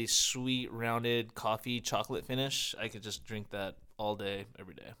beginning, really sweet, rounded coffee chocolate finish. I could just drink that all day,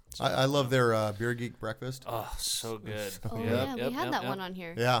 every day. So, I love their Beer Geek breakfast. oh, so good. Oh Yep, yeah, yep, we had yep, that yep. one on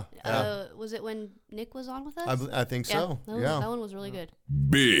here. Yeah, Was it when Nick was on with us? I think so. Yeah. That one was really good.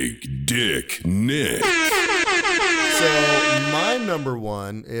 Big Dick Nick. So my number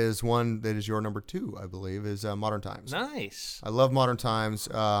 1 is one that is your number 2, I believe, is Modern Times. Nice. I love Modern Times.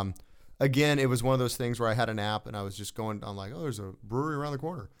 Again, it was one of those things where I had an app and I was just going on like, oh, there's a brewery around the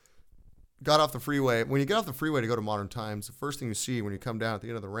corner. Got off the freeway. When you get off the freeway to go to Modern Times, the first thing you see when you come down at the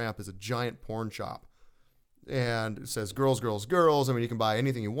end of the ramp is a giant porn shop. And it says girls, girls, girls. I mean, you can buy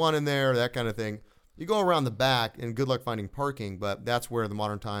anything you want in there, that kind of thing. You go around the back and good luck finding parking, but that's where the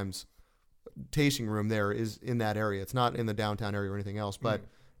Modern Times tasting room there is, in that area. It's not in the downtown area or anything else, but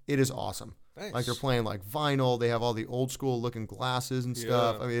it is awesome. Nice. Like they're playing like vinyl. They have all the old school looking glasses and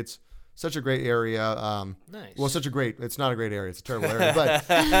stuff. Yeah. I mean, it's such a great area. Nice. Well, it's not a great area. It's a terrible area, but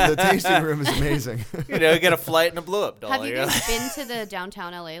the tasting room is amazing. You know, get a flight and a blow up doll. Have you guys been to the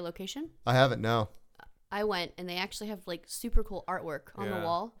downtown LA location? I haven't, no. I went, and they actually have like super cool artwork on the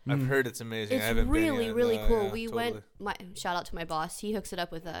wall. I've heard it's amazing. It's I haven't really, been yet. really cool. Yeah, We totally. went. Shout out to my boss. He hooks it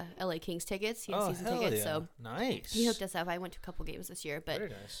up with LA Kings tickets. He has season hell tickets, yeah. so Nice. he hooked us up. I went to a couple games this year, but Very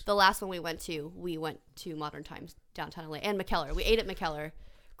nice. the last one we went to Modern Times downtown LA and McKellar. We ate at McKellar,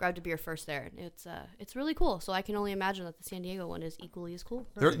 grabbed a beer first there. It's really cool. So I can only imagine that the San Diego one is equally as cool.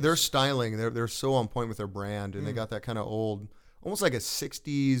 Their styling, they're so on point with their brand, and they got that kind of old, almost like a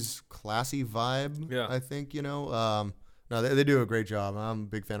 60s classy vibe, I think, No, they do a great job. I'm a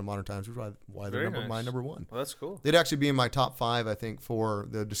big fan of Modern Times, which is why they're my number one. Well, that's cool. They'd actually be in my top 5, I think, for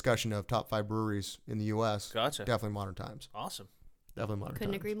the discussion of top 5 breweries in the U.S. Gotcha. Definitely Modern Times. Awesome. Definitely Modern Times.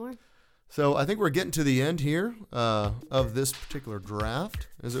 Couldn't agree more. So I think we're getting to the end here of this particular draft,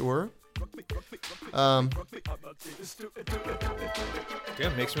 as it were. Yeah,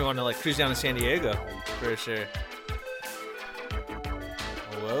 it makes me want to cruise down to San Diego for sure.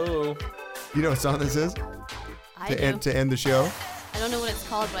 Whoa. You know what song this is? I do. To end the show? I don't know what it's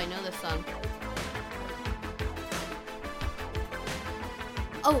called, but I know this song.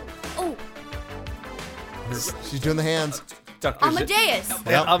 Oh. She's doing the hands. Amadeus.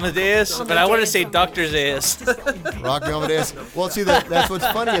 Yeah, Amadeus, but I want to say Dr. Zayas. Rock me Amadeus. Well, see, that's what's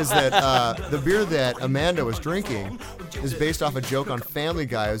funny is that the beer that Amanda was drinking is based off a joke on Family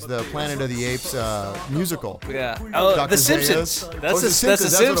Guy. It was the Planet of the Apes musical. Yeah. Oh, Dr. The Simpsons. Zayas. That's the That's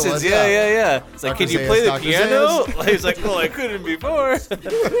what it Simpsons. was, Yeah. It's like, Dr. can you Zayas, play the Dr. piano? Zayas. He's like, well, I couldn't before.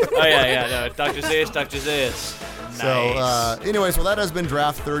 Oh, yeah. No, Dr. Zayas. Nice. So, anyways, that has been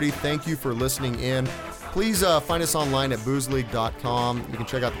Draft 30. Thank you for listening in. Please find us online at boozeleague.com. You can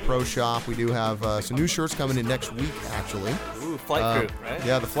check out the Pro Shop. We do have some new shirts coming in next week, actually. Ooh, Flight Crew, right?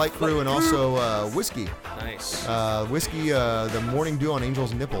 Yeah, the Flight Crew and also Whiskey. Nice. Whiskey, the Morning Dew on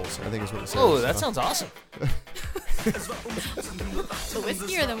Angel's Nipples, I think is what it says. Oh, that sounds awesome. The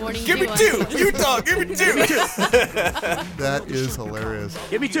whiskey or the morning Give dew me on- 2. Utah, give me 2. That is hilarious.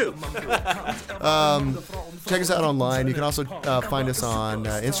 Give me 2. Check us out online. You can also find us on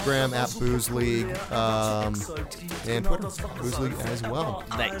Instagram at Booze League and Twitter, Booze League as well.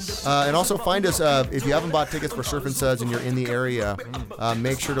 Nice. And also find us, if you haven't bought tickets for Surf and Suds and you're in the area,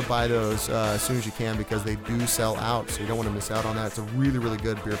 make sure to buy those as soon as you can because they do sell out, so you don't want to miss out on that. It's a really, really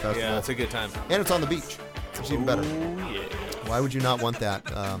good beer festival. Yeah, it's a good time. And it's on the beach, which is even better. Oh, yeah. Why would you not want that?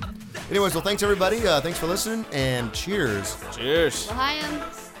 Anyways, thanks everybody. Thanks for listening, and cheers. Cheers. L'chaim.